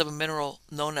 traces of a mineral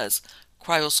known as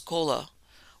cryoscola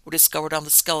were discovered on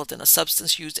the skeleton, a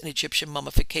substance used in Egyptian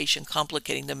mummification,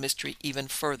 complicating the mystery even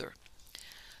further.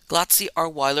 Glatzy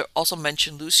Arweiler also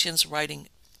mentioned Lucian's writing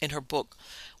in her book,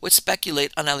 which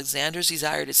speculate on Alexander's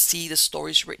desire to see the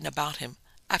stories written about him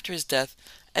after his death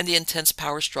and the intense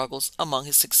power struggles among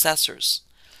his successors.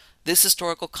 This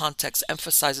historical context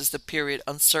emphasizes the period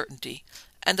uncertainty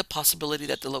and the possibility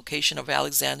that the location of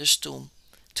Alexander's tomb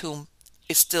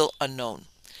is still unknown.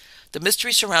 The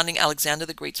mystery surrounding Alexander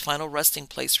the Great's final resting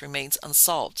place remains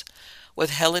unsolved, with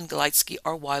Helen Glatzy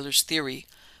Arweiler's theory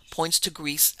points to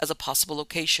Greece as a possible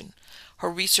location. Her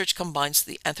research combines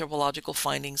the anthropological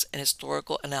findings and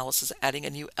historical analysis, adding a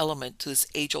new element to this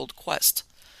age-old quest.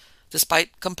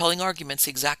 Despite compelling arguments,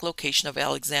 the exact location of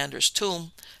Alexander's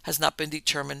tomb has not been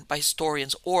determined by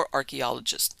historians or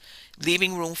archaeologists,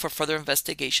 leaving room for further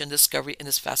investigation and discovery in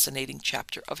this fascinating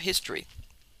chapter of history.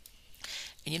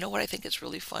 And you know what I think is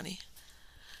really funny?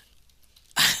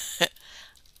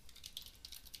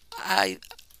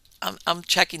 I'm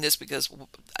checking this because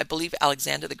I believe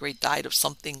Alexander the Great died of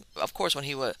something, of course, when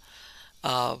he was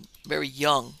very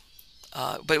young,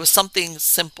 but it was something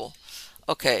simple.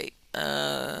 Okay,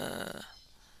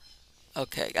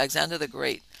 Alexander the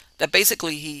Great. That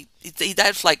basically he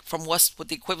died like from with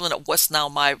the equivalent of West Nile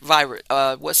virus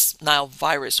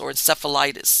or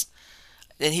encephalitis.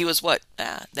 Then he was what?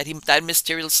 That he died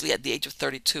mysteriously at the age of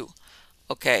 32.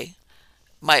 Okay.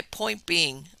 My point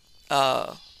being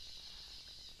uh,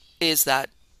 is that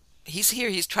he's here,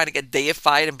 he's trying to get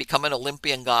deified and become an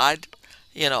Olympian god,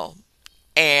 you know,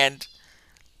 and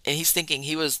he's thinking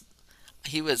he was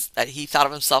that he thought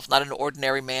of himself not an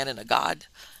ordinary man and a god.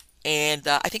 And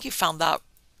I think he found out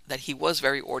that he was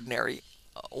very ordinary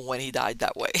when he died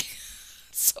that way.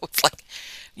 So it's like,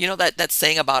 that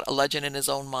saying about a legend in his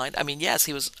own mind. I mean, yes,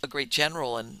 he was a great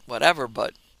general and whatever,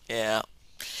 but yeah.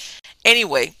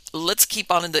 Anyway, let's keep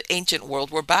on in the ancient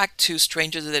world. We're back to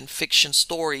Stranger Than Fiction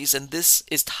stories, and this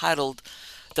is titled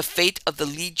The Fate of the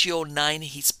Legio 9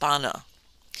 Hispana.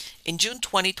 In June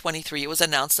 2023, it was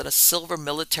announced that a silver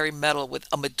military medal with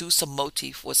a Medusa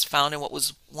motif was found in what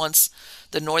was once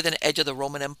the northern edge of the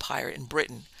Roman Empire in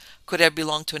Britain. Could have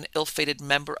belonged to an ill-fated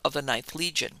member of the Ninth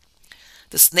Legion.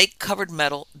 The snake-covered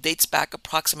medal dates back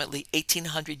approximately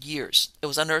 1,800 years. It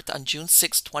was unearthed on June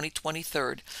 6,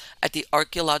 2023 at the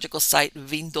archaeological site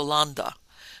Vindolanda.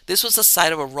 This was the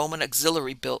site of a Roman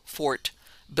auxiliary fort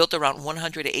built around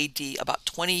 100 AD, about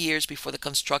 20 years before the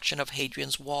construction of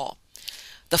Hadrian's Wall.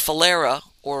 The falera,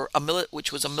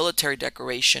 which was a military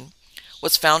decoration,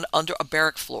 was found under a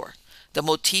barrack floor. The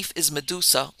motif is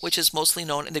Medusa, which is mostly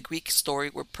known in the Greek story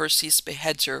where Perseus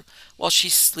beheads her while she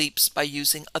sleeps by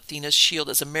using Athena's shield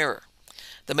as a mirror.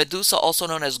 The Medusa, also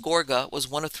known as Gorga, was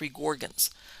one of 3 Gorgons.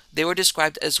 They were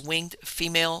described as winged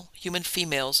human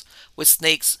females with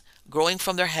snakes growing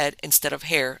from their head instead of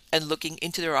hair, and looking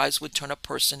into their eyes would turn a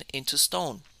person into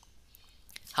stone.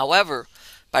 However,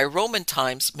 by Roman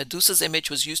times, Medusa's image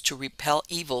was used to repel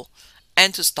evil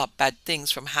and to stop bad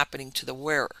things from happening to the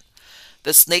wearer.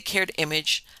 The snake-haired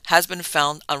image has been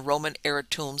found on Roman-era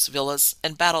tombs, villas,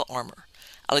 and battle armor.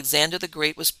 Alexander the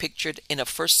Great was pictured in a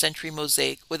 1st century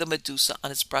mosaic with a Medusa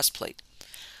on its breastplate.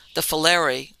 The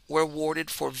falerae were awarded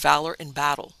for valor in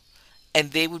battle, and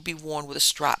they would be worn with a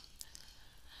strap.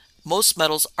 Most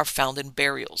medals are found in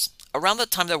burials. Around the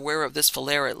time the wearer of this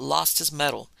falera lost his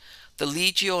medal, the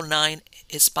Legio 9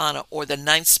 Hispana, or the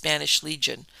 9th Spanish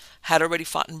Legion, had already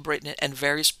fought in Britain and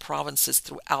various provinces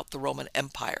throughout the Roman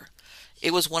Empire.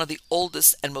 It was one of the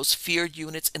oldest and most feared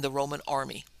units in the Roman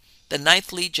army. The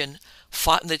 9th Legion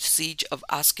fought in the siege of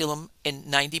Asculum in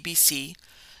 90 BC.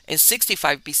 In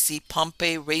 65 BC,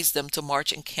 Pompey raised them to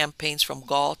march in campaigns from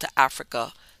Gaul to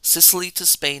Africa, Sicily to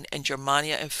Spain, and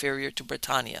Germania Inferior to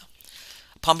Britannia.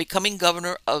 Upon becoming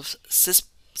governor of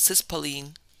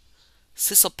Cisalpine,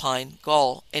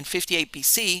 Gaul, in 58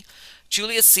 BC,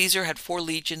 Julius Caesar had 4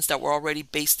 legions that were already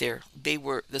based there. They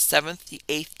were the 7th, the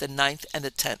 8th, the 9th, and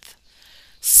the 10th.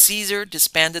 Caesar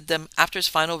disbanded them after his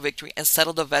final victory and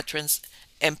settled the veterans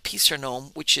in Pisernome,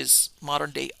 which is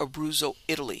modern-day Abruzzo,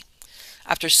 Italy.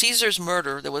 After Caesar's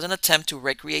murder, there was an attempt to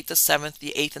recreate the 7th,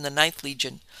 the 8th, and the 9th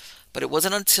Legion, but it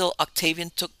wasn't until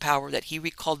Octavian took power that he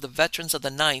recalled the veterans of the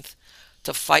 9th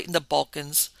to fight in the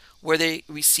Balkans, where they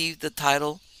received the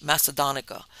title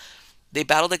Macedonica. They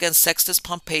battled against Sextus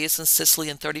Pompeius in Sicily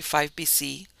in 35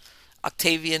 BC.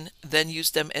 Octavian then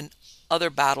used them in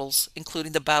other battles,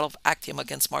 including the Battle of Actium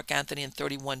against Mark Antony in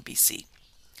 31 BC.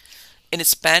 In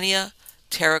Hispania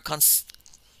Tarraconensis,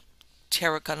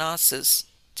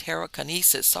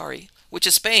 which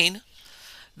is Spain,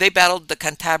 they battled the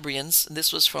Cantabrians, and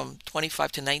this was from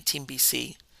 25 to 19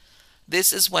 BC.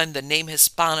 This is when the name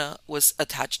Hispana was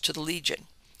attached to the legion.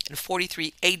 In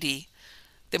 43 AD,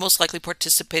 they most likely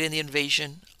participated in the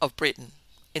invasion of Britain.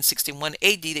 In 61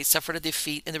 AD, they suffered a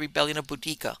defeat in the rebellion of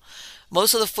Boudica.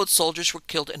 Most of the foot soldiers were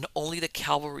killed and only the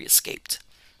cavalry escaped.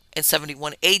 In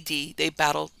 71 AD, they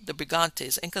battled the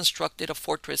Brigantes and constructed a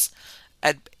fortress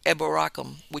at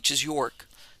Eboracum, which is York.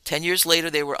 10 years later,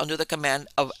 they were under the command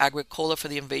of Agricola for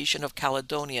the invasion of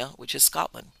Caledonia, which is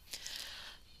Scotland.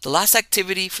 The last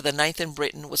activity for the 9th in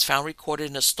Britain was found recorded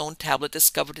in a stone tablet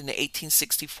discovered in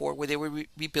 1864, where they were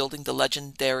rebuilding the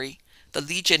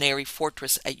legionary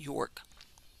fortress at York.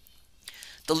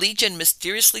 The legion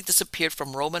mysteriously disappeared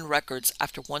from Roman records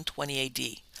after 120 AD,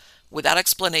 without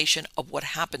explanation of what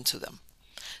happened to them.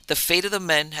 The fate of the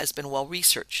men has been well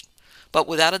researched, but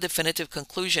without a definitive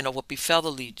conclusion of what befell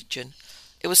the legion.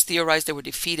 It was theorized they were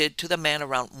defeated to the man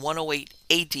around 108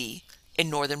 AD in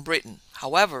northern Britain.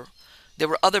 However, there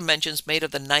were other mentions made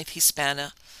of the 9th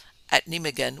Hispana at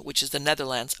Nijmegen, which is the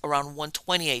Netherlands, around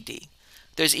 120 AD.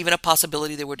 There's even a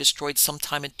possibility they were destroyed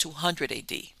sometime in 200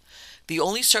 AD. The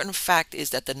only certain fact is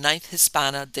that the 9th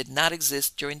Hispana did not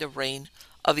exist during the reign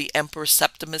of the Emperor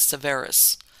Septimus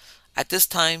Severus. At this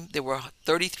time, there were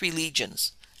 33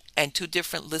 legions, and 2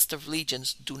 different lists of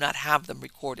legions do not have them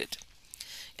recorded.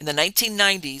 In the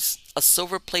 1990s, a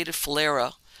silver-plated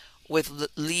falera with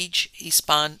Liege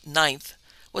Hispan 9th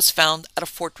was found at a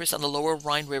fortress on the lower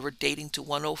Rhine River dating to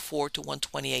 104 to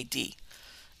 120 AD.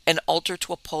 An altar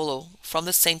to Apollo from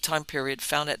the same time period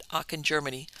found at Aachen,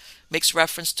 Germany, makes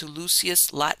reference to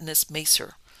Lucius Latinus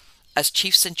Macer as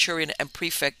chief centurion and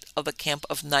prefect of the camp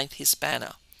of Ninth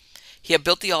Hispania. He had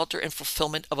built the altar in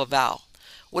fulfillment of a vow.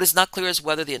 What is not clear is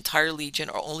whether the entire legion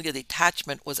or only a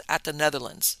detachment was at the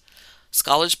Netherlands.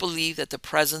 Scholars believe that the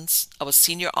presence of a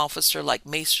senior officer like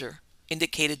Macer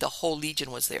indicated the whole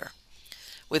legion was there.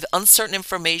 With uncertain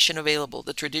information available,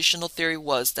 the traditional theory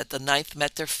was that the Ninth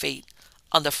met their fate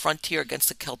on the frontier against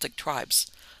the Celtic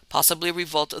tribes. Possibly a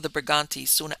revolt of the Briganti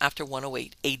soon after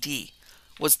 108 AD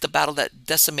was the battle that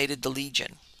decimated the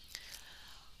legion.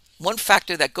 One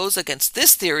factor that goes against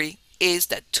this theory is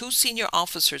that two senior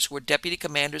officers who were deputy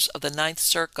commanders of the Ninth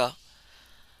circa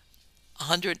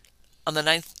 100 on the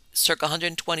Ninth circa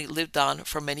 120 lived on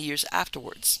for many years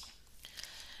afterwards.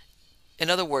 In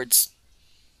other words,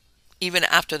 even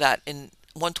after that, in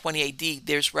 120 AD,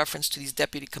 there's reference to these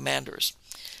deputy commanders.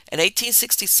 In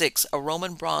 1866, a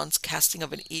Roman bronze casting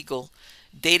of an eagle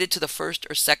dated to the 1st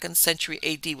or 2nd century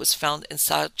AD was found in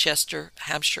Southchester,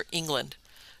 Hampshire, England,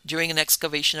 during an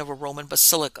excavation of a Roman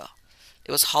basilica.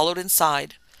 It was hollowed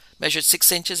inside, measured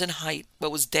 6 inches in height,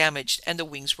 but was damaged and the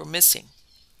wings were missing.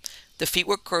 The feet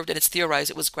were curved and it's theorized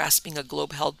it was grasping a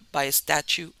globe held by a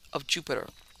statue of Jupiter.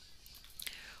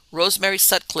 Rosemary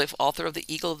Sutcliffe, author of The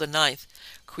Eagle of the Ninth,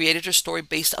 created her story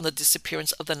based on the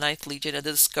disappearance of the Ninth Legion and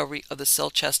the discovery of the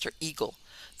Selchester Eagle.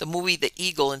 The movie The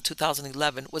Eagle in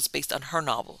 2011 was based on her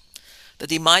novel. The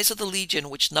demise of the Legion,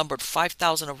 which numbered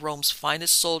 5,000 of Rome's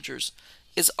finest soldiers,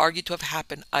 is argued to have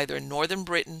happened either in northern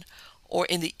Britain or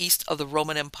in the east of the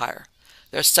Roman Empire.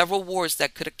 There are several wars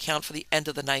that could account for the end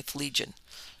of the Ninth Legion.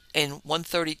 In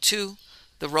 132,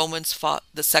 the Romans fought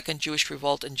the Second Jewish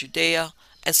Revolt in Judea,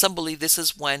 and some believe this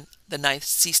is when the Ninth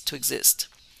ceased to exist.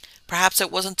 Perhaps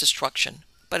it wasn't destruction,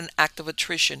 but an act of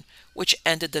attrition which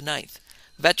ended the Ninth.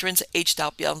 Veterans aged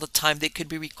out beyond the time they could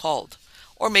be recalled.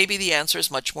 Or maybe the answer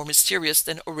is much more mysterious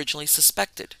than originally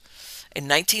suspected. In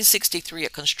 1963, a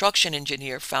construction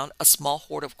engineer found a small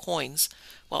hoard of coins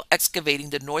while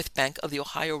excavating the north bank of the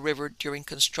Ohio River during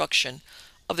construction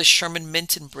of the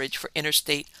Sherman-Minton Bridge for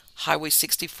Interstate Highway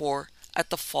 64 at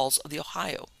the Falls of the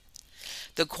Ohio.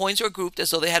 The coins were grouped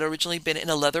as though they had originally been in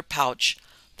a leather pouch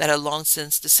that had long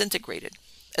since disintegrated.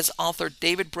 As author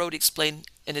David Brody explained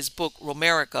in his book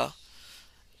Romerica,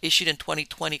 issued in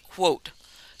 2020, quote,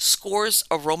 "Scores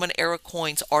of Roman-era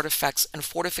coins, artifacts, and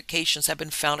fortifications have been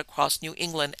found across New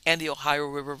England and the Ohio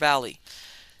River Valley.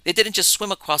 They didn't just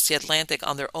swim across the Atlantic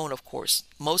on their own, of course.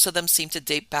 Most of them seem to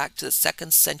date back to the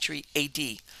 2nd century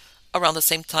AD, around the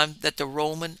same time that the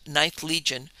Roman Ninth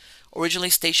Legion, originally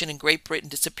stationed in Great Britain,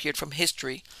 disappeared from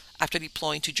history after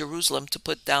deploying to Jerusalem to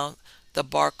put down the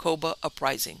Bar Kokhba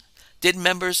uprising. Did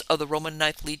members of the Roman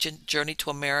Ninth Legion journey to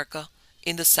America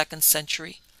in the 2nd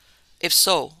century? If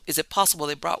so, is it possible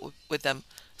they brought with them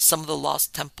some of the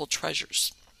lost temple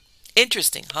treasures?"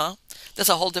 Interesting, huh? That's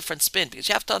a whole different spin, because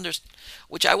you have to understand,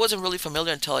 which I wasn't really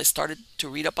familiar until I started to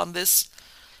read up on this.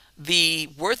 The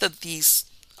worth of these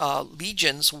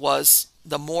legions was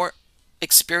the more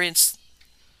experienced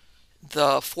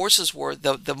the forces were,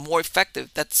 the more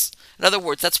effective. That's, in other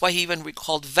words, that's why he even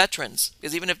recalled veterans,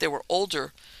 because even if they were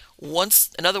older,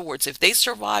 in other words, if they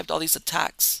survived all these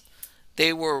attacks,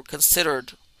 they were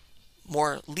considered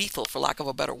more lethal, for lack of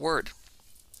a better word,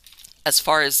 as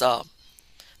far as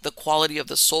the quality of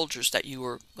the soldiers that you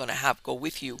were going to have go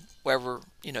with you wherever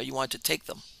you wanted to take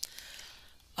them.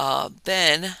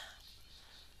 Then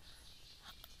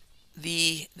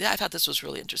I thought this was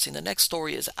really interesting. The next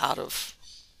story is out of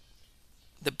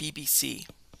the BBC,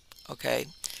 okay,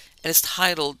 and it's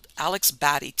titled "Alex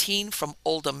Batty, teen from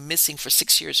Oldham, missing for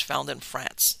 6 years, found in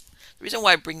France." The reason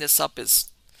why I bring this up is,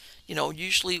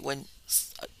 usually when,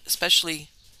 especially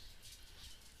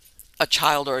a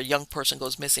child or a young person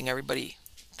goes missing, everybody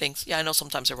thinks, yeah, I know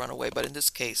sometimes they run away, but in this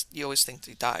case, you always think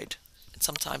they died. And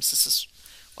sometimes this is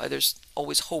why there's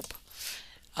always hope.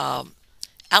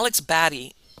 Alex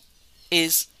Batty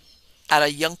is at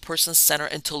a young person's center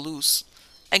in Toulouse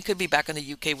and could be back in the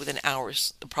UK within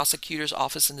hours, the prosecutor's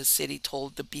office in the city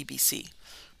told the BBC.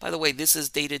 By the way, this is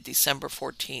dated December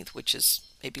 14th, which is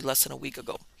maybe less than a week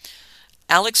ago.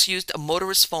 Alex used a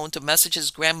motorist's phone to message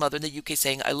his grandmother in the UK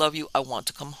saying, "I love you, I want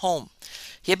to come home."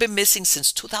 He had been missing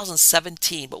since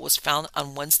 2017, but was found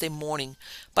on Wednesday morning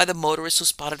by the motorist who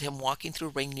spotted him walking through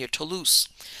rain near Toulouse.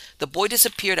 The boy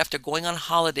disappeared after going on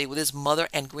holiday with his mother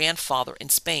and grandfather in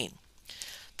Spain.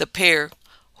 The pair,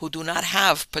 who do not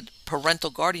have parental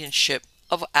guardianship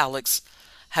of Alex,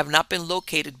 have not been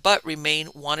located but remain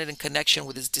wanted in connection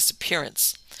with his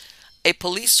disappearance. A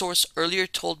police source earlier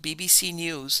told BBC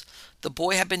News the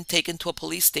boy had been taken to a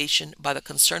police station by the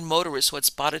concerned motorist who had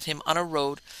spotted him on a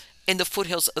road in the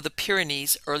foothills of the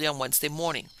Pyrenees early on Wednesday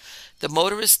morning. The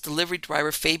motorist delivery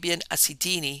driver Fabian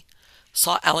Acidini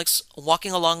saw Alex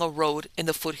walking along a road in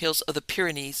the foothills of the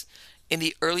Pyrenees in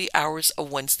the early hours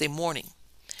of Wednesday morning.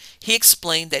 He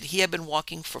explained that he had been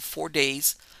walking for 4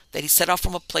 days, that he set off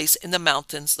from a place in the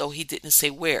mountains, though he didn't say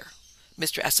where.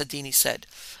 Mr. Acidini said,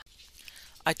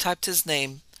 I typed his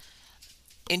name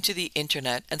into the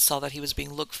internet and saw that he was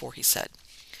being looked for, he said.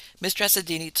 Mr.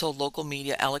 Acidini told local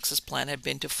media Alex's plan had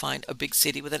been to find a big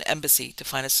city with an embassy to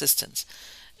find assistance.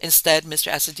 Instead,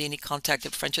 Mr. Acidini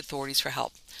contacted French authorities for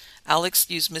help. Alex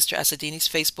used Mr. Acidini's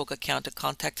Facebook account to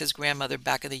contact his grandmother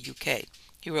back in the UK.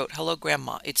 He wrote, Hello,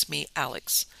 Grandma. It's me,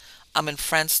 Alex. I'm in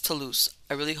France, Toulouse.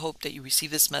 I really hope that you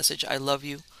receive this message. I love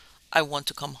you. I want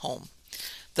to come home.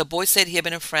 The boy said he had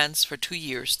been in France for 2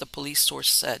 years, the police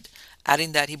source said,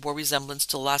 adding that he bore resemblance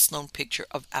to the last known picture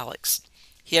of Alex.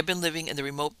 He had been living in the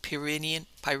remote Pyrenean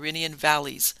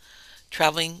valleys,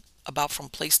 traveling about from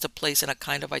place to place in a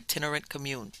kind of itinerant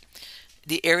commune.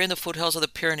 The area in the foothills of the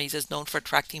Pyrenees is known for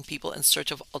attracting people in search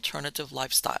of alternative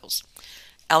lifestyles.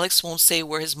 Alex won't say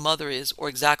where his mother is or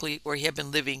exactly where he had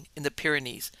been living in the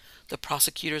Pyrenees, the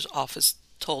prosecutor's office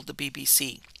told the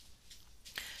BBC.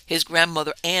 His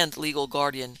grandmother and legal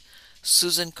guardian,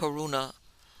 Susan Coruna,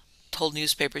 told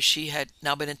newspapers she had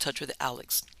now been in touch with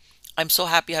Alex. I'm so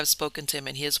happy I have spoken to him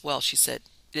and he is well, she said.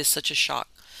 It is such a shock.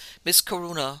 Miss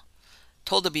Coruna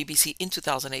told the BBC in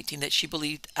 2018 that she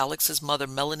believed Alex's mother,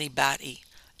 Melanie Batty,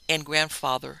 and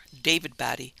grandfather, David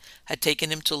Batty, had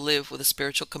taken him to live with a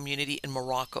spiritual community in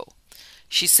Morocco.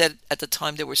 She said at the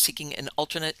time they were seeking an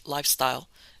alternate lifestyle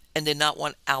and did not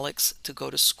want Alex to go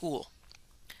to school.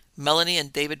 Melanie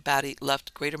and David Batty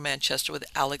left Greater Manchester with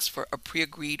Alex for a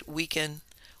pre-agreed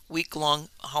week-long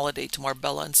holiday to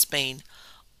Marbella in Spain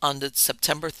on the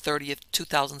September 30th,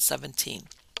 2017.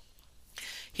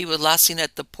 He was last seen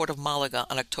at the port of Malaga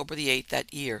on October the 8th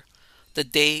that year, the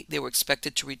day they were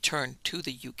expected to return to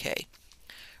the UK.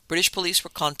 British police were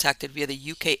contacted via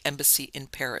the UK Embassy in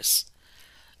Paris.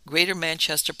 Greater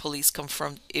Manchester Police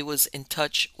confirmed it was in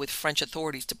touch with French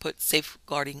authorities to put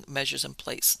safeguarding measures in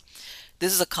place.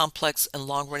 This is a complex and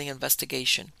long-running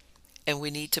investigation, and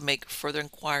we need to make further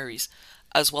inquiries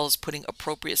as well as putting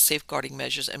appropriate safeguarding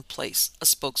measures in place, a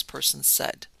spokesperson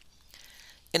said.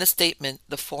 In a statement,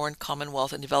 the Foreign,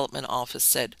 Commonwealth and Development Office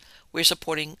said, we're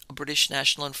supporting a British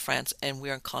national in France and we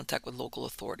are in contact with local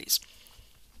authorities.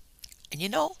 And you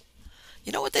know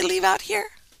what they leave out here?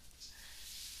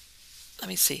 Let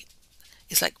me see.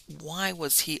 It's like, why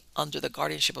was he under the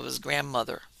guardianship of his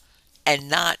grandmother and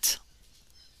not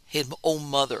his own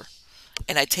mother?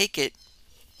 And I take it,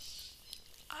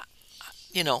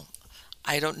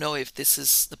 I don't know if this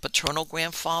is the paternal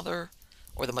grandfather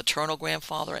or the maternal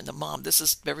grandfather and the mom. This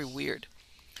is very weird.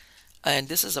 And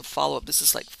this is a follow-up. This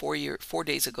is like 4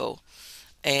 days ago.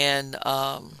 And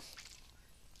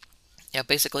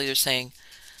basically they're saying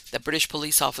that British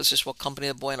police officers will accompany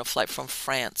the boy on a flight from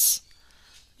France.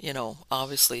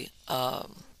 Obviously.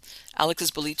 Alex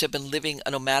is believed to have been living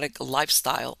a nomadic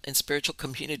lifestyle in spiritual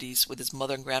communities with his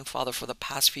mother and grandfather for the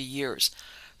past few years.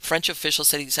 French officials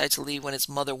said he decided to leave when his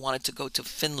mother wanted to go to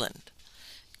Finland.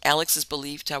 Alex is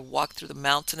believed to have walked through the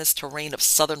mountainous terrain of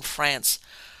southern France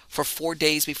for 4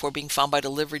 days before being found by a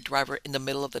delivery driver in the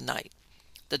middle of the night.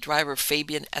 The driver,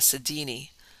 Fabian Acidini,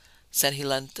 said he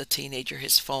lent the teenager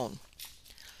his phone.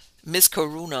 Ms.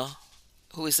 Coruna,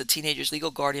 who is the teenager's legal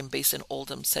guardian based in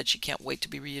Oldham, said she can't wait to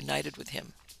be reunited with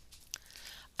him.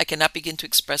 I cannot begin to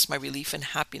express my relief and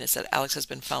happiness that Alex has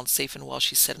been found safe and well,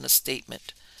 she said in a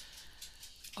statement.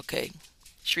 Okay.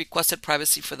 She requested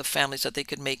privacy for the family so that they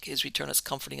could make his return as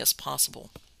comforting as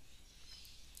possible.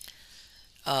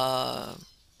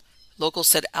 Locals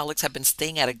said Alex had been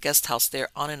staying at a guest house there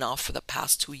on and off for the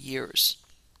past 2 years.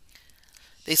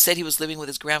 They said he was living with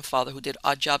his grandfather, who did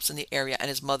odd jobs in the area, and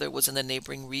his mother was in the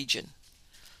neighboring region.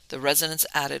 The residents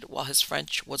added, while his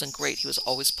French wasn't great, he was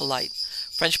always polite.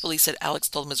 French police said Alex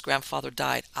told them his grandfather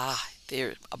died.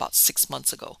 There about 6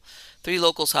 months ago. 3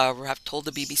 locals, however, have told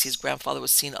the BBC his grandfather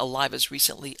was seen alive as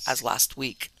recently as last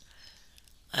week.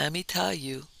 Let me tell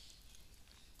you,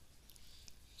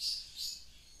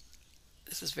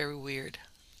 this is very weird.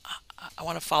 I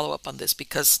want to follow up on this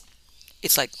because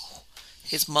it's like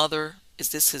his mother,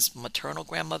 is this his maternal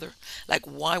grandmother? Like,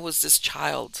 why was this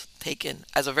child taken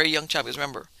as a very young child? Because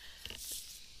remember,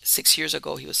 6 years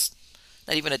ago, he was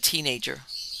not even a teenager.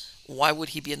 Why would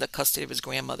he be in the custody of his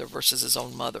grandmother versus his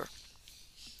own mother?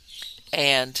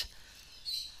 And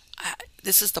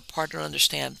this is the part I don't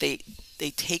understand. They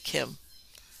take him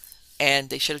and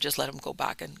they should have just let him go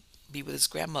back and be with his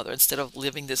grandmother instead of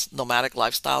living this nomadic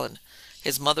lifestyle. And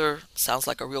his mother sounds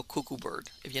like a real cuckoo bird,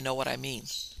 if you know what I mean.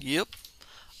 Yep,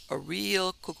 a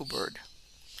real cuckoo bird.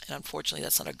 And unfortunately,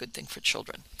 that's not a good thing for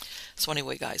children. So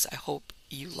anyway, guys, I hope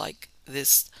you like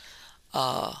this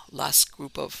last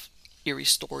group of eerie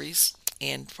stories.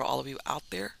 And for all of you out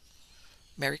there,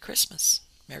 Merry Christmas.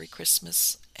 Merry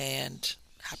Christmas and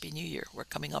Happy New Year. We're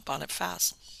coming up on it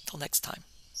fast. Till next time.